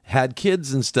older had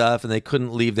kids and stuff, and they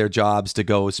couldn't leave their jobs to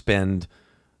go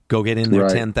get in their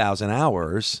 10,000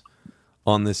 hours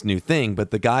on this new thing.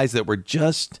 But the guys that were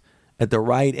just at the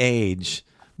right age,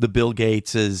 the Bill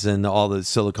Gateses and all the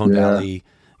Silicon Valley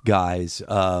guys,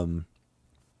 I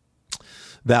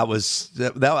thought that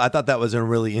was a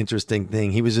really interesting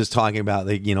thing. He was just talking about,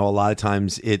 like, a lot of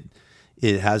times it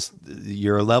has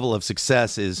your level of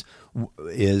success is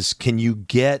can you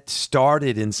get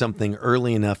started in something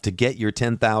early enough to get your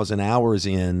 10,000 hours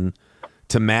in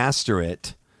to master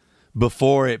it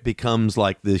before it becomes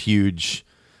like the huge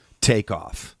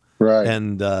takeoff. Right.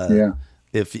 And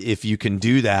if you can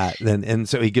do that, then, and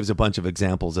so he gives a bunch of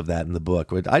examples of that in the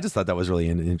book. I just thought that was really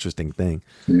an interesting thing.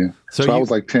 Yeah. So I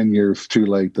was like 10 years too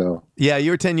late though. Yeah,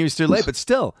 you were 10 years too late, but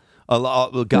still a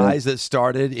lot of guys that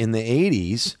started in the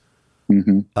 80s.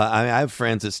 I have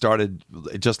friends that started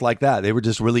just like that. They were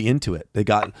just really into it. They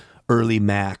got early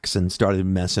Macs and started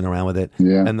messing around with it.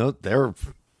 Yeah. And they're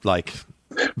like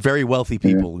very wealthy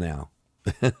people now.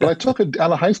 But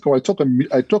out of high school, I took a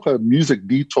music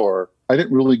detour. I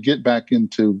didn't really get back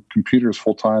into computers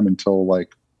full time until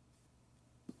like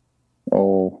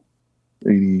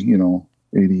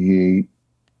 88,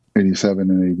 87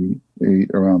 and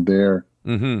 88, around there.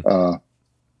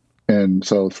 And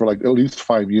so for like at least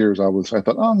 5 years, I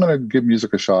thought, I'm going to give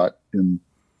music a shot. And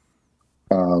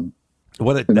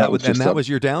that was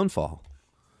your downfall.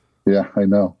 Yeah, I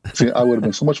know. See, I would have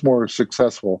been so much more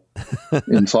successful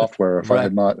in software if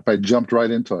I jumped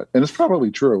right into it. And it's probably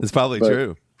true. It's probably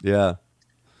true. Yeah.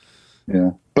 Yeah.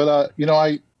 But,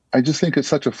 I just think it's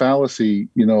such a fallacy,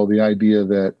 the idea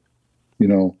that,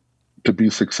 to be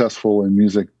successful in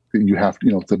music, you have,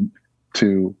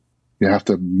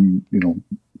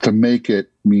 to make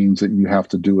it means that you have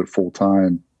to do it full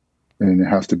time, and it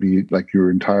has to be like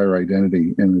your entire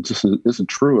identity. And it just isn't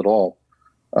true at all.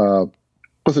 Of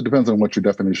course, it depends on what your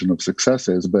definition of success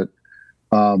is. But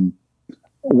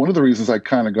one of the reasons I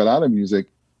kind of got out of music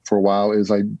for a while is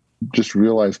I just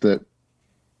realized that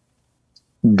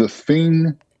the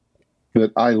thing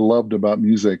that I loved about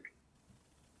music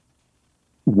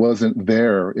wasn't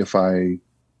there if I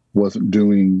wasn't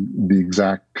doing the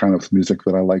exact kind of music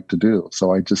that I like to do.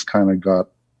 So I just kind of got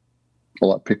a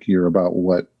lot pickier about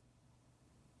what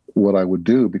I would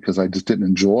do, because I just didn't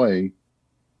enjoy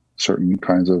certain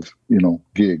kinds of,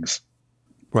 gigs.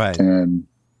 Right. And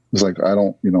it's like, I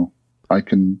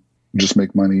can just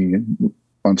make money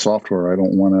on software. I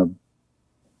don't want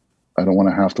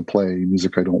to have to play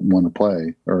music I don't want to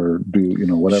play or do,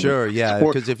 whatever. Sure. Yeah.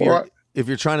 Because if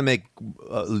you're trying to make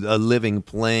a living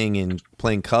playing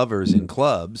covers in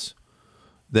clubs,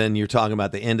 then you're talking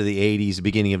about the end of the 80s,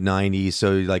 beginning of 90s.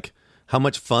 So like, how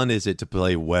much fun is it to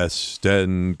play West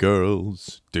End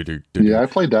Girls? Yeah, I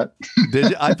played that.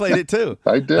 Did you? I played it too.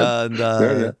 I did. And,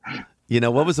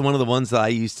 what was one of the ones that I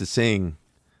used to sing?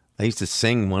 I used to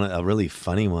sing a really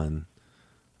funny one.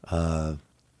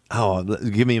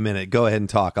 Give me a minute. Go ahead and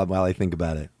talk while I think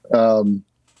about it. And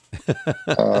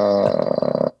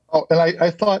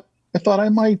I thought I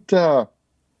might. I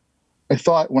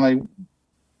thought when I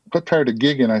got tired of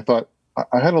gigging, I thought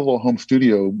I had a little home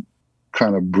studio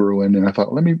kind of brewing, and I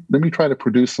thought let me try to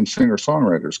produce some singer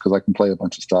songwriters, because I can play a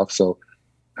bunch of stuff. So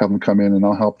have them come in and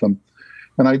I'll help them.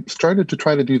 And I started to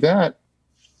try to do that.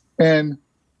 And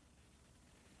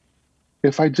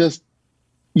if I just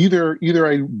either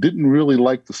I didn't really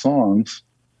like the songs,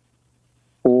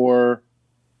 or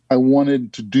I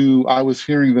was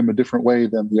hearing them a different way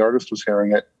than the artist was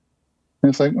hearing it. And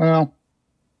it's like, well,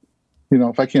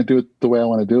 if I can't do it the way I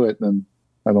want to do it, then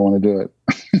I don't want to do it.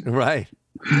 Right.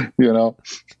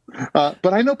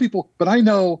 But I know people,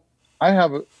 I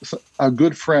have a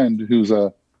good friend whose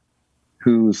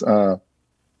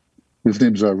his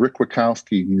name's Rick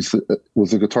Wachowski. He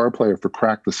was a guitar player for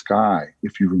Crack the Sky,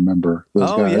 if you remember those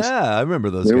guys. Oh yeah, I remember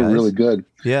those guys. They were really good.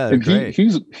 Yeah, and great.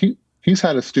 he's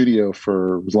had a studio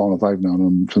for as long as I've known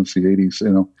him, since the 80s,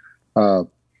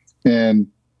 and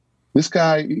this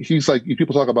guy, he's like,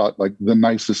 people talk about like the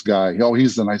nicest guy. Oh,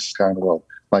 he's the nicest guy in the world.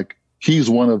 Like, he's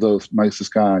one of those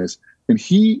nicest guys. And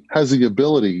he has the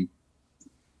ability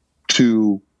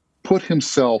to put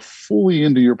himself fully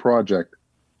into your project,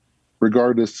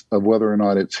 regardless of whether or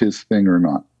not it's his thing or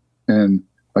not. And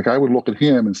like, I would look at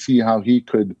him and see how he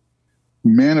could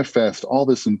manifest all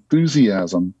this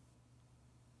enthusiasm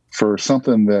for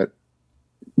something that,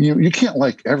 you can't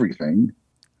like everything,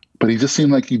 but he just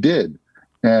seemed like he did.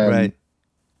 And, right.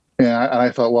 And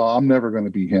I thought, well, I'm never going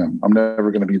to be him. I'm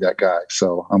never going to be that guy.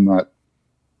 So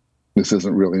this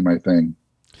isn't really my thing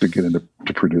to get into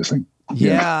producing.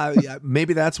 Yeah,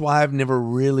 maybe that's why I've never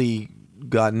really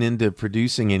gotten into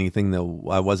producing anything that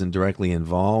I wasn't directly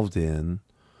involved in.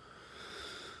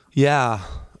 Yeah,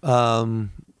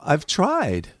 I've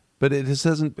tried, but it just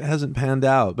hasn't panned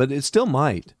out. But it still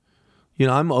might.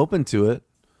 I'm open to it.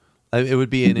 It would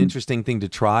be an interesting thing to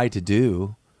try to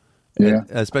do. Yeah.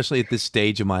 Especially at this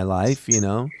stage of my life,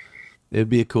 it'd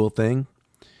be a cool thing,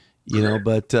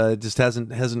 but it just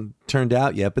hasn't turned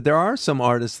out yet. But there are some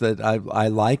artists that I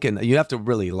like, and you have to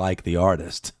really like the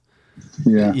artist.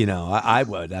 Yeah. I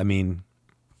would. I mean,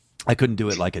 I couldn't do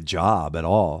it like a job at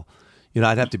all.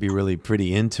 I'd have to be really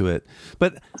pretty into it.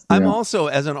 But I'm also,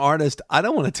 as an artist, I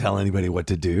don't want to tell anybody what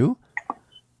to do.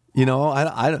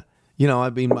 I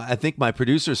think my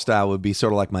producer style would be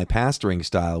sort of like my pastoring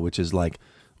style, which is like,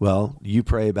 well, you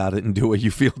pray about it and do what you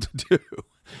feel to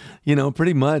do.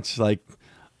 Pretty much. Like,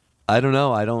 I don't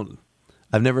know.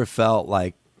 I've never felt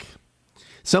like,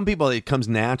 some people, it comes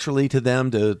naturally to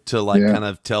them to kind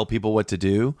of tell people what to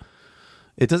do.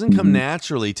 It doesn't come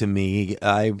naturally to me.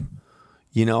 I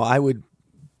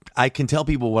can tell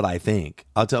people what I think.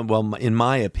 I'll tell them, well, in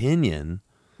my opinion,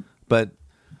 but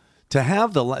to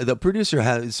have the producer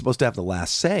is supposed to have the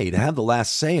last say. To have the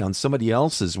last say on somebody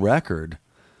else's record,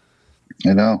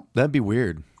 I know, that'd be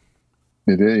weird.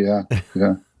 It is,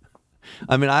 yeah.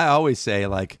 I mean, I always say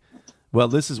like, well,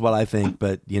 this is what I think,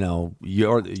 but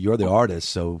you're the artist,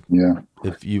 so yeah.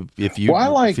 If you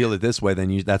feel it this way,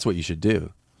 then that's what you should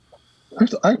do.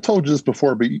 I've told you this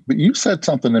before, but you said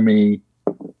something to me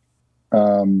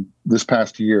this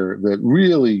past year that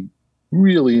really,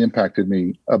 really impacted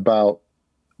me about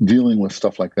dealing with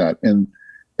stuff like that,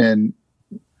 and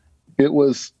it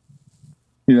was,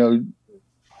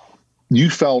 you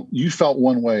felt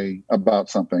one way about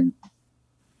something,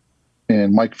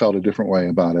 and Mike felt a different way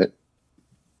about it.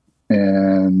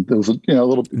 And there was a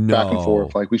little back and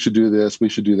forth, like, we should do this, we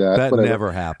should do that. That whatever.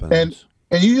 Never happened. And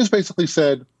you just basically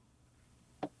said,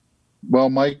 well,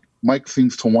 Mike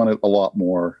seems to want it a lot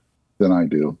more than I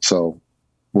do, so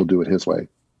we'll do it his way.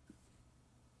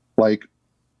 Like,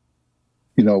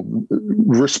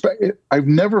 respect. I've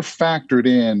never factored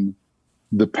in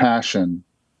the passion,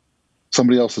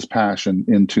 somebody else's passion,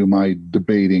 into my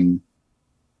debating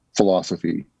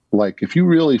philosophy. Like, if you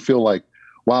really feel like,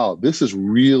 wow, this is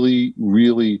really,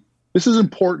 really, this is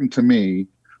important to me,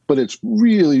 but it's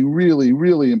really, really,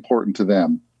 really important to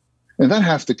them. And that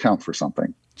has to count for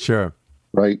something. Sure.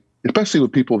 Right? Especially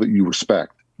with people that you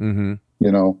respect. Mm-hmm.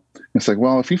 It's like,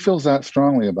 well, if he feels that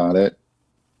strongly about it,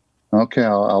 okay,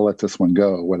 I'll let this one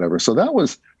go, whatever. So that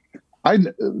was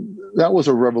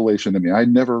a revelation to me. I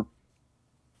never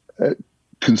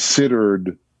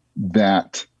considered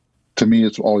that. To me,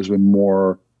 it's always been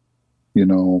more,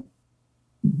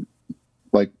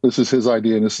 like, this is his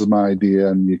idea and this is my idea,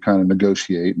 and you kind of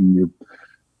negotiate, and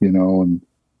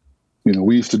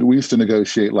we used to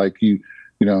negotiate, like,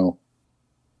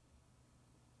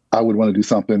 I would want to do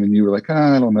something and you were like,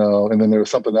 I don't know, and then there was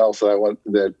something else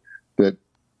that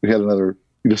we had another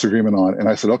disagreement on, and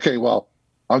I said, okay, well,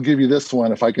 I'll give you this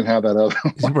one if I can have that other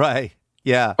one. Right.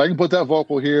 Yeah. If I can put that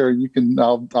vocal here,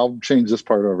 I'll change this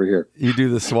part over here. You do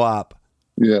the swap.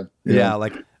 Yeah. Yeah.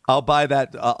 Like, I'll buy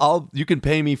that. You can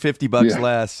pay me $50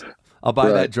 less. I'll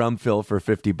buy that drum fill for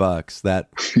 $50. That.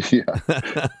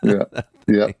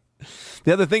 Yeah.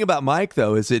 The other thing about Mike,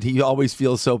 though, is that he always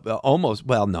feels so almost.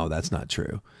 Well, no, that's not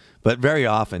true. But very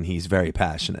often he's very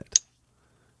passionate.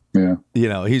 Yeah.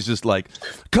 He's just like,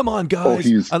 come on,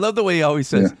 guys. I love the way he always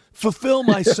says, fulfill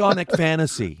my sonic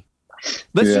fantasy.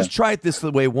 Let's just try it this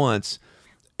way once.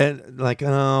 And like,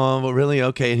 oh, really?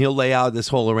 Okay. And he'll lay out this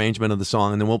whole arrangement of the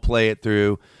song, and then we'll play it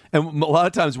through. And a lot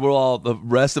of times the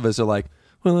rest of us are like,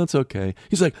 well, that's okay.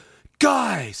 He's like,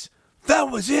 guys,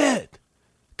 that was it.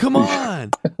 Come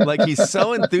on. Like, he's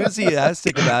so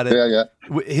enthusiastic about it. Yeah.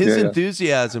 His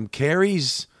enthusiasm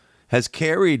has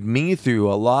carried me through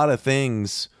a lot of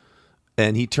things,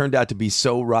 and he turned out to be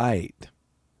so right.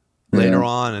 later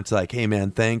on, it's like, hey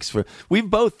man, we've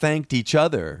both thanked each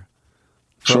other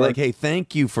for like, hey,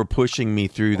 thank you for pushing me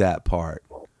through that part.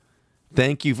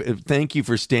 Thank you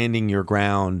for standing your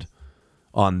ground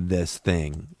on this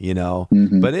thing, you know.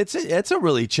 But it's a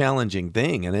really challenging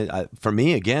thing, and for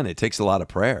me, again, it takes a lot of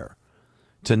prayer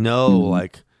to know,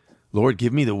 like, Lord,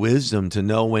 give me the wisdom to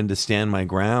know when to stand my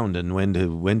ground and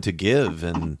when to give,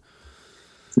 and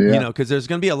you know, because there's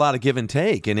going to be a lot of give and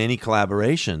take in any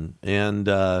collaboration, and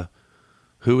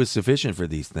who is sufficient for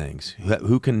these things?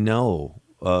 Who can know?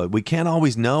 We can't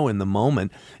always know in the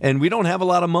moment, and we don't have a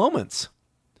lot of moments.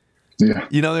 Yeah,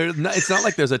 you know, it's not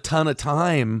like there's a ton of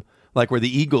time, like where the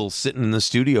Eagles sitting in the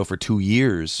studio for 2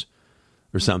 years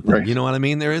or something. Right. You know what I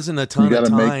mean? There isn't a ton of time. You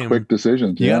got to make quick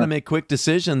decisions. You got to make quick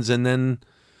decisions, and then,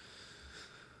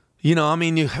 you know, I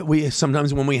mean, we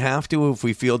sometimes when we have to, if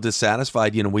we feel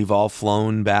dissatisfied, you know, we've all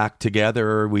flown back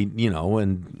together.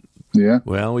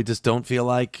 Well, we just don't feel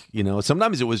like, you know.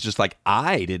 Sometimes it was just like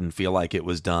I didn't feel like it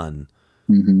was done.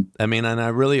 I mean, and I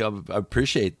really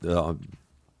appreciate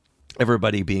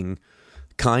everybody being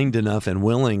kind enough and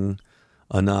willing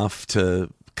enough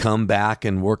to come back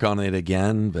and work on it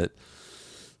again. But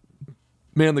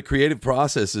man, the creative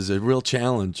process is a real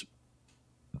challenge,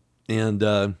 and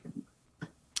a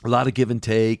lot of give and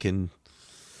take.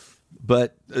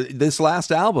 But this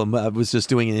last album, I was just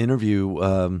doing an interview.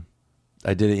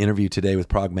 I did an interview today with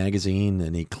Prog Magazine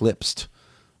and Eclipsed,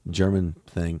 German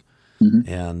thing.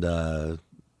 And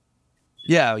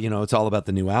yeah, you know, it's all about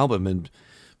the new album. And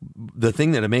the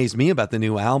thing that amazed me about the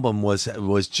new album was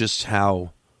just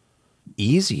how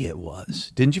easy it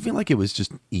was. Didn't you feel like it was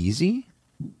just easy?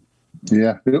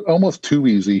 Yeah, almost too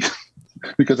easy,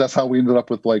 because that's how we ended up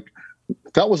with, like,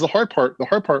 that was the hard part. The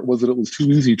hard part was that it was too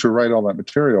easy to write all that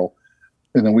material,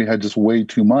 and then we had just way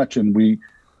too much, and we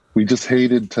just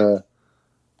hated to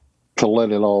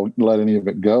let any of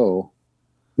it go,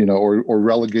 you know, or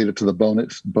relegate it to the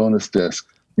bonus disc.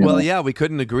 Well, yeah, we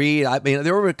couldn't agree. I mean,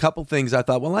 there were a couple things I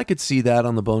thought, well, I could see that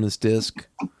on the bonus disc.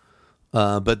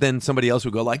 But then somebody else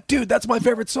would go like, dude, that's my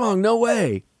favorite song. No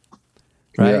way.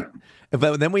 Right. Yeah.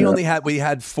 But then we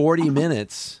had 40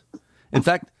 minutes. In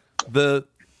fact,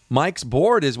 Mike's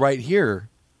board is right here.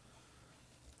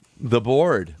 The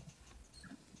board.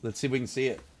 Let's see if we can see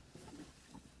it.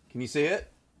 Can you see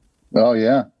it? Oh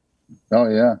yeah.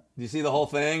 Do you see the whole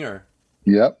thing, or?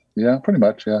 Yep. Yeah, pretty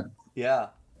much. Yeah. Yeah.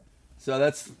 So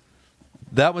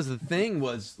that was the thing,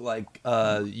 was like,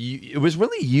 it was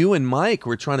really you and Mike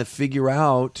were trying to figure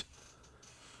out.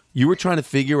 You were trying to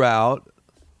figure out.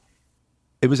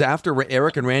 It was after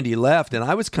Eric and Randy left, and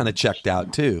I was kind of checked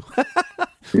out too.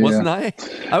 Wasn't I?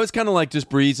 I was kind of like just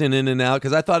breezing in and out,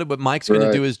 because I thought Mike's going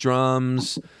to do his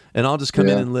drums, and I'll just come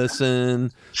in and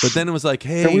listen. But then it was like,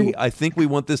 hey, I think we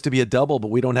want this to be a double,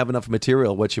 but we don't have enough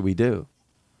material. What should we do?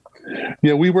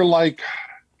 Yeah, we were like,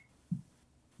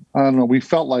 I don't know. We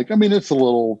felt like, I mean, it's a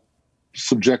little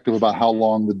subjective about how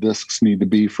long the discs need to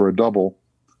be for a double,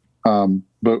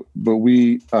 but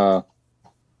we felt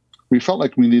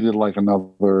like we needed like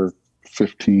another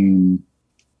 15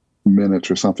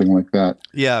 minutes or something like that.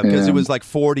 Yeah, because it was like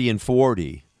 40 and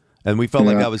 40, and we felt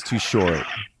like that was too short.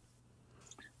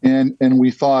 And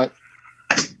we thought,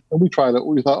 and we tried it.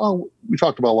 We thought, we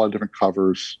talked about a lot of different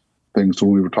covers things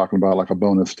when we were talking about like a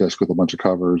bonus disc with a bunch of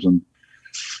covers, and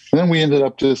then we ended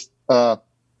up just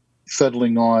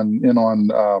settling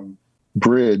on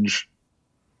Bridge.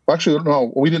 Actually,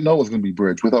 no, we didn't know it was going to be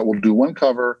Bridge. We thought we'll do one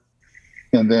cover,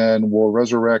 and then we'll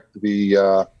resurrect the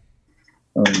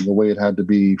way it had to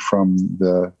be from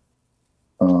the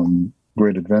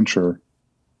Great Adventure.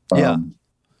 Yeah,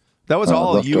 that was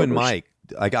all leftovers. You and Mike.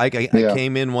 I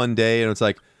came in one day and it's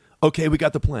like, okay, we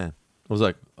got the plan. I was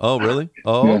like, oh, really?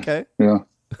 Oh, okay. Yeah.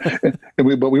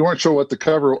 But we weren't sure what the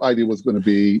cover idea was going to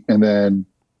be. And then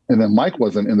Mike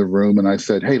wasn't in the room, and I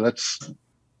said, hey,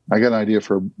 I got an idea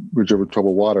for Bridge Over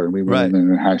Troubled Water. And we went in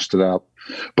and hashed it out.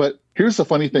 But here's the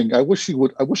funny thing. I wish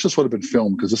this would have been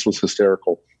filmed, because this was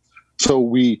hysterical.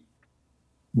 So the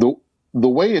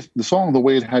song, The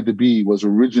Way It Had to Be, was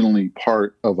originally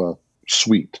part of a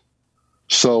suite.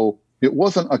 So it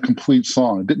wasn't a complete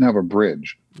song. It didn't have a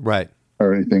bridge. Right.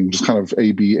 Or anything, just kind of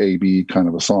A-B kind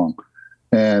of a song.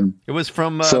 And it was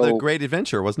from The Great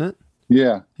Adventure, wasn't it?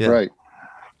 Yeah, right.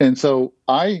 And so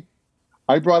I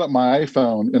brought up my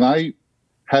iPhone, and I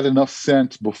had enough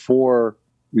sense before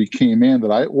we came in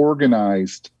that I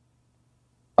organized.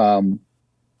 I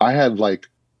had like,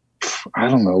 I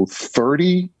don't know,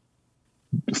 30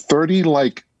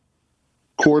 like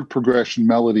chord progression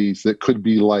melodies that could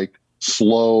be like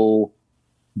slow,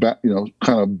 kind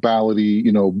of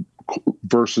ballady,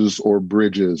 verses or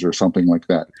bridges or something like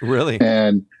that. Really?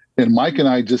 And And Mike and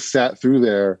I just sat through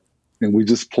there and we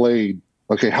just played.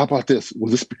 Okay, how about this?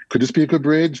 Could this be a good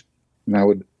bridge? And I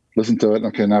would listen to it.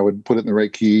 Okay, and I would put it in the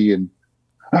right key and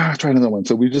try another one.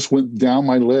 So we just went down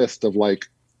my list of like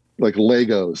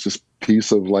Legos, just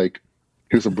piece of like,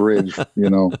 here's a bridge, you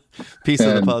know, piece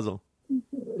of the puzzle.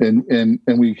 And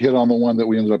we hit on the one that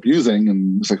we ended up using,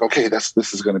 and it's like, okay, this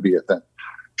is going to be it then.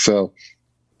 So,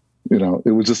 you know,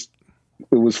 it was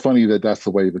funny that's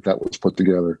the way that was put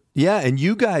together. Yeah, and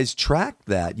you guys tracked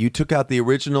that. You took out the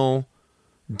original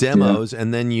demos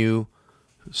and then you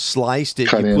sliced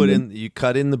it. You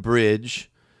cut in the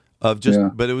bridge of just,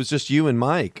 but it was just you and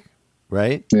Mike,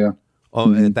 right? Yeah.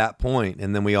 Oh, at that point,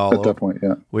 and then we all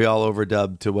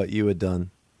overdubbed to what you had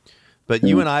done. But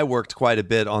you and I worked quite a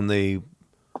bit on the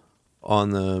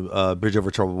Bridge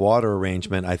Over Troubled Water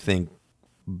arrangement. I think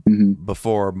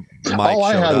before Mike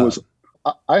showed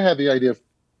up. I had the idea.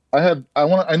 I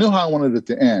knew how I wanted it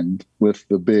to end with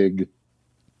the big,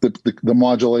 the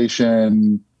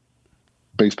modulation,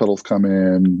 bass pedals come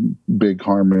in, big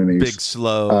harmonies, big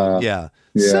slow,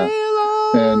 Sail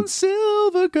on,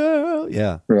 Silver Girl,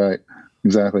 right,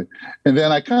 exactly. And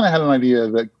then I kind of had an idea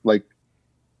that like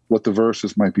what the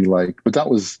verses might be like, but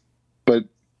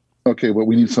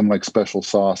we need some like special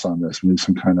sauce on this. We need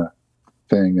some kind of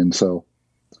thing, and so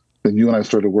then you and I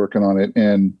started working on it,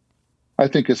 and I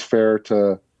think it's fair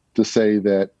to say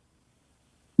that,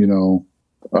 you know,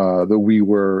 that we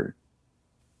were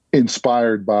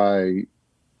inspired by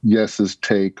Yes's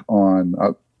take on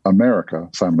America,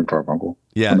 Simon & Garfunkel.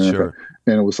 Yeah, America. Sure.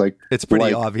 And it was like, it's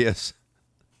pretty obvious.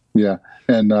 Yeah.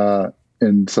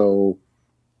 And so,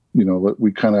 you know,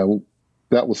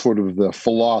 that was sort of the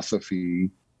philosophy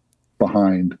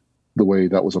behind the way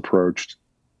that was approached.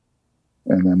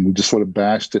 And then we just sort of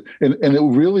bashed it. And it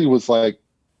really was like,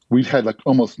 we had like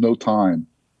almost no time.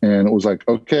 And it was like,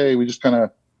 okay, we just kind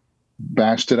of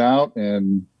bashed it out,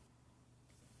 and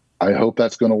I hope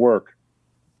that's going to work.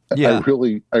 Yeah.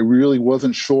 I really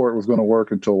wasn't sure it was going to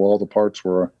work until all the parts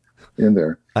were in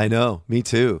there. I know, me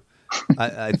too.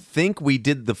 I think we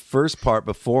did the first part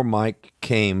before Mike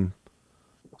came,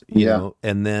 you know,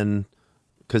 and then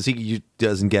because he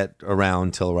doesn't get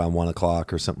around till around 1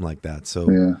 o'clock or something like that.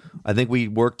 So I think we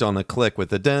worked on a click with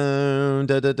the down,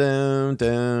 da da down,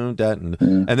 down, down,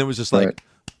 and then it was just like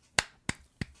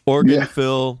organ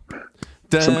fill,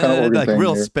 some kind of organ like thing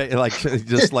real here.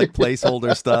 Just like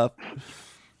placeholder stuff.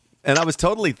 And I was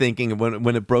totally thinking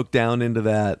when it broke down into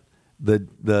that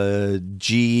the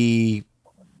G.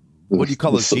 What do you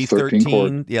call it?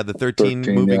 G13? Yeah, the 13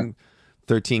 moving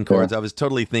 13 chords. I was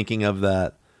totally thinking of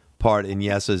that part in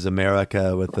Yes's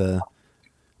America with the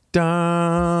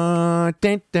da,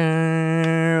 da,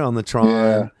 da, on the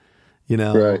tron, you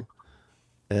know. Right.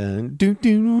 And I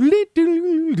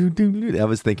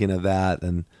was thinking of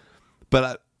that,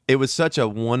 but it was such a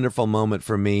wonderful moment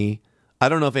for me. I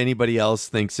don't know if anybody else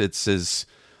thinks it's as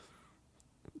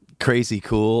crazy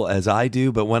cool as I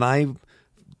do, but when I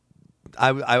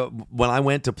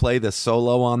went to play the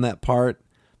solo on that part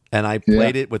and I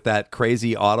played it with that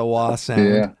crazy Ottawa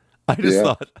sound, I just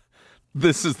thought,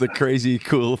 this is the crazy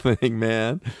cool thing,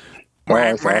 man.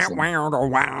 Awesome.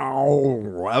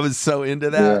 I was so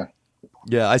into that.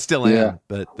 Yeah, I still am,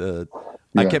 but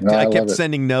I kept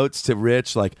sending notes to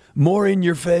Rich like, more in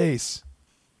your face.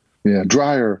 Yeah,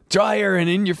 drier and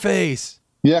in your face.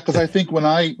 Yeah, because I think when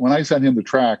I sent him the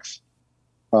tracks,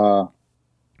 I'm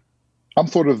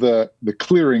sort of the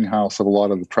clearinghouse of a lot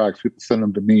of the tracks. People send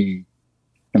them to me,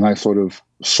 and I sort of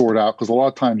sort out, because a lot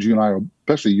of times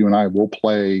especially you and I, will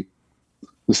play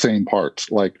the same parts.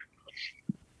 Like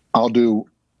I'll do,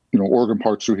 you know, organ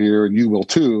parts through here, and you will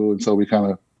too. And so we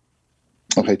kind of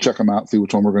check them out, see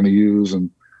which one we're going to use, and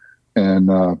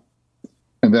then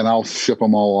I'll ship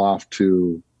them all off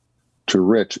to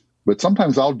Rich. But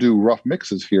sometimes I'll do rough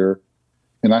mixes here,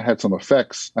 and I had some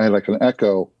effects. I had like an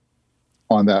echo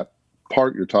on that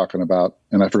part you're talking about,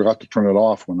 and I forgot to turn it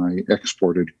off when I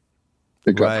exported.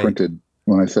 It got printed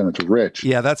when I sent it to Rich.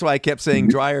 Yeah, that's why I kept saying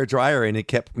drier, and it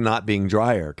kept not being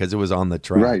drier because it was on the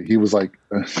track. Right. He was like,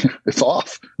 it's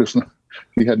off.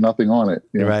 He had nothing on it.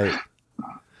 You know? Right.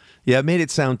 Yeah, it made it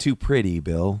sound too pretty,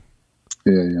 Bill.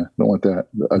 Yeah. Don't want that.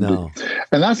 No.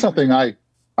 And that's something I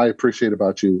appreciate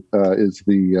about you, is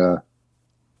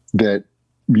that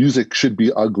music should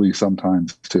be ugly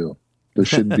sometimes too. There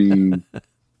should be, you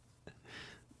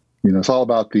know, it's all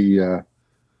about the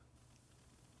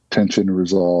tension and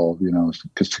resolve, you know,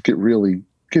 because to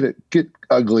get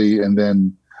ugly and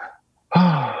then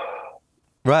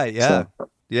right. Yeah. So.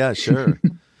 Yeah, sure.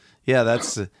 Yeah.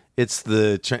 It's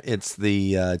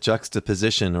the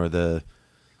juxtaposition or the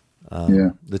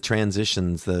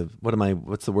transitions,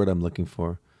 what's the word I'm looking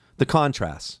for? The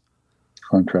contrast.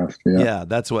 Contrast. Yeah. Yeah,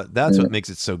 that's what makes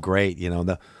it so great. You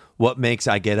know, what makes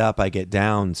I Get Up, I Get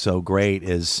Down so great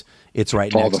is it's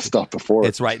right all next the stuff before.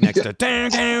 It's right next to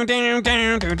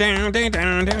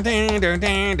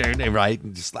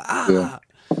right, just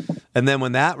and then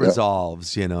when that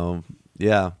resolves, you know,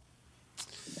 yeah,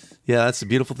 that's the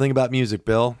beautiful thing about music,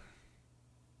 Bill.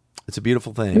 It's a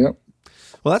beautiful thing. Yep.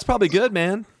 Well, that's probably good,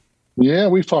 man. Yeah,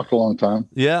 we've talked a long time.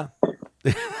 Yeah,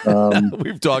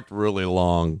 we've talked really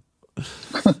long.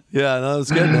 Yeah, no,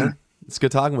 it's good, man. It's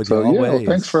good talking with you. Always. Well,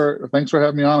 thanks for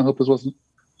having me on. I hope this wasn't.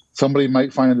 Somebody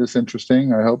might find this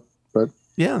interesting. I hope, but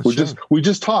yeah, we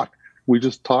just talked. We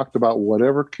just talked about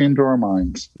whatever came to our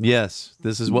minds. Yes,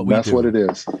 this is what we do. That's what it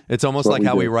is. It's almost like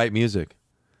how we write music.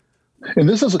 And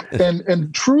this is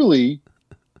and truly,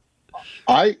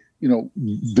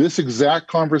 this exact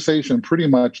conversation pretty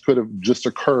much could have just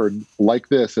occurred like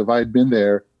this if I had been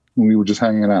there when we were just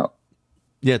hanging out.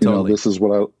 Yeah, totally. This is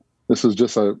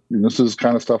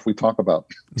kind of stuff we talk about.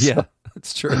 Yeah,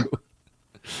 that's true.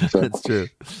 That's true.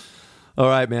 All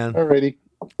right, man. All righty.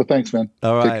 Well, thanks, man.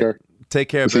 All right. Take care. Take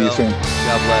care, See Bill. you soon. God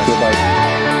bless.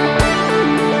 Goodbye.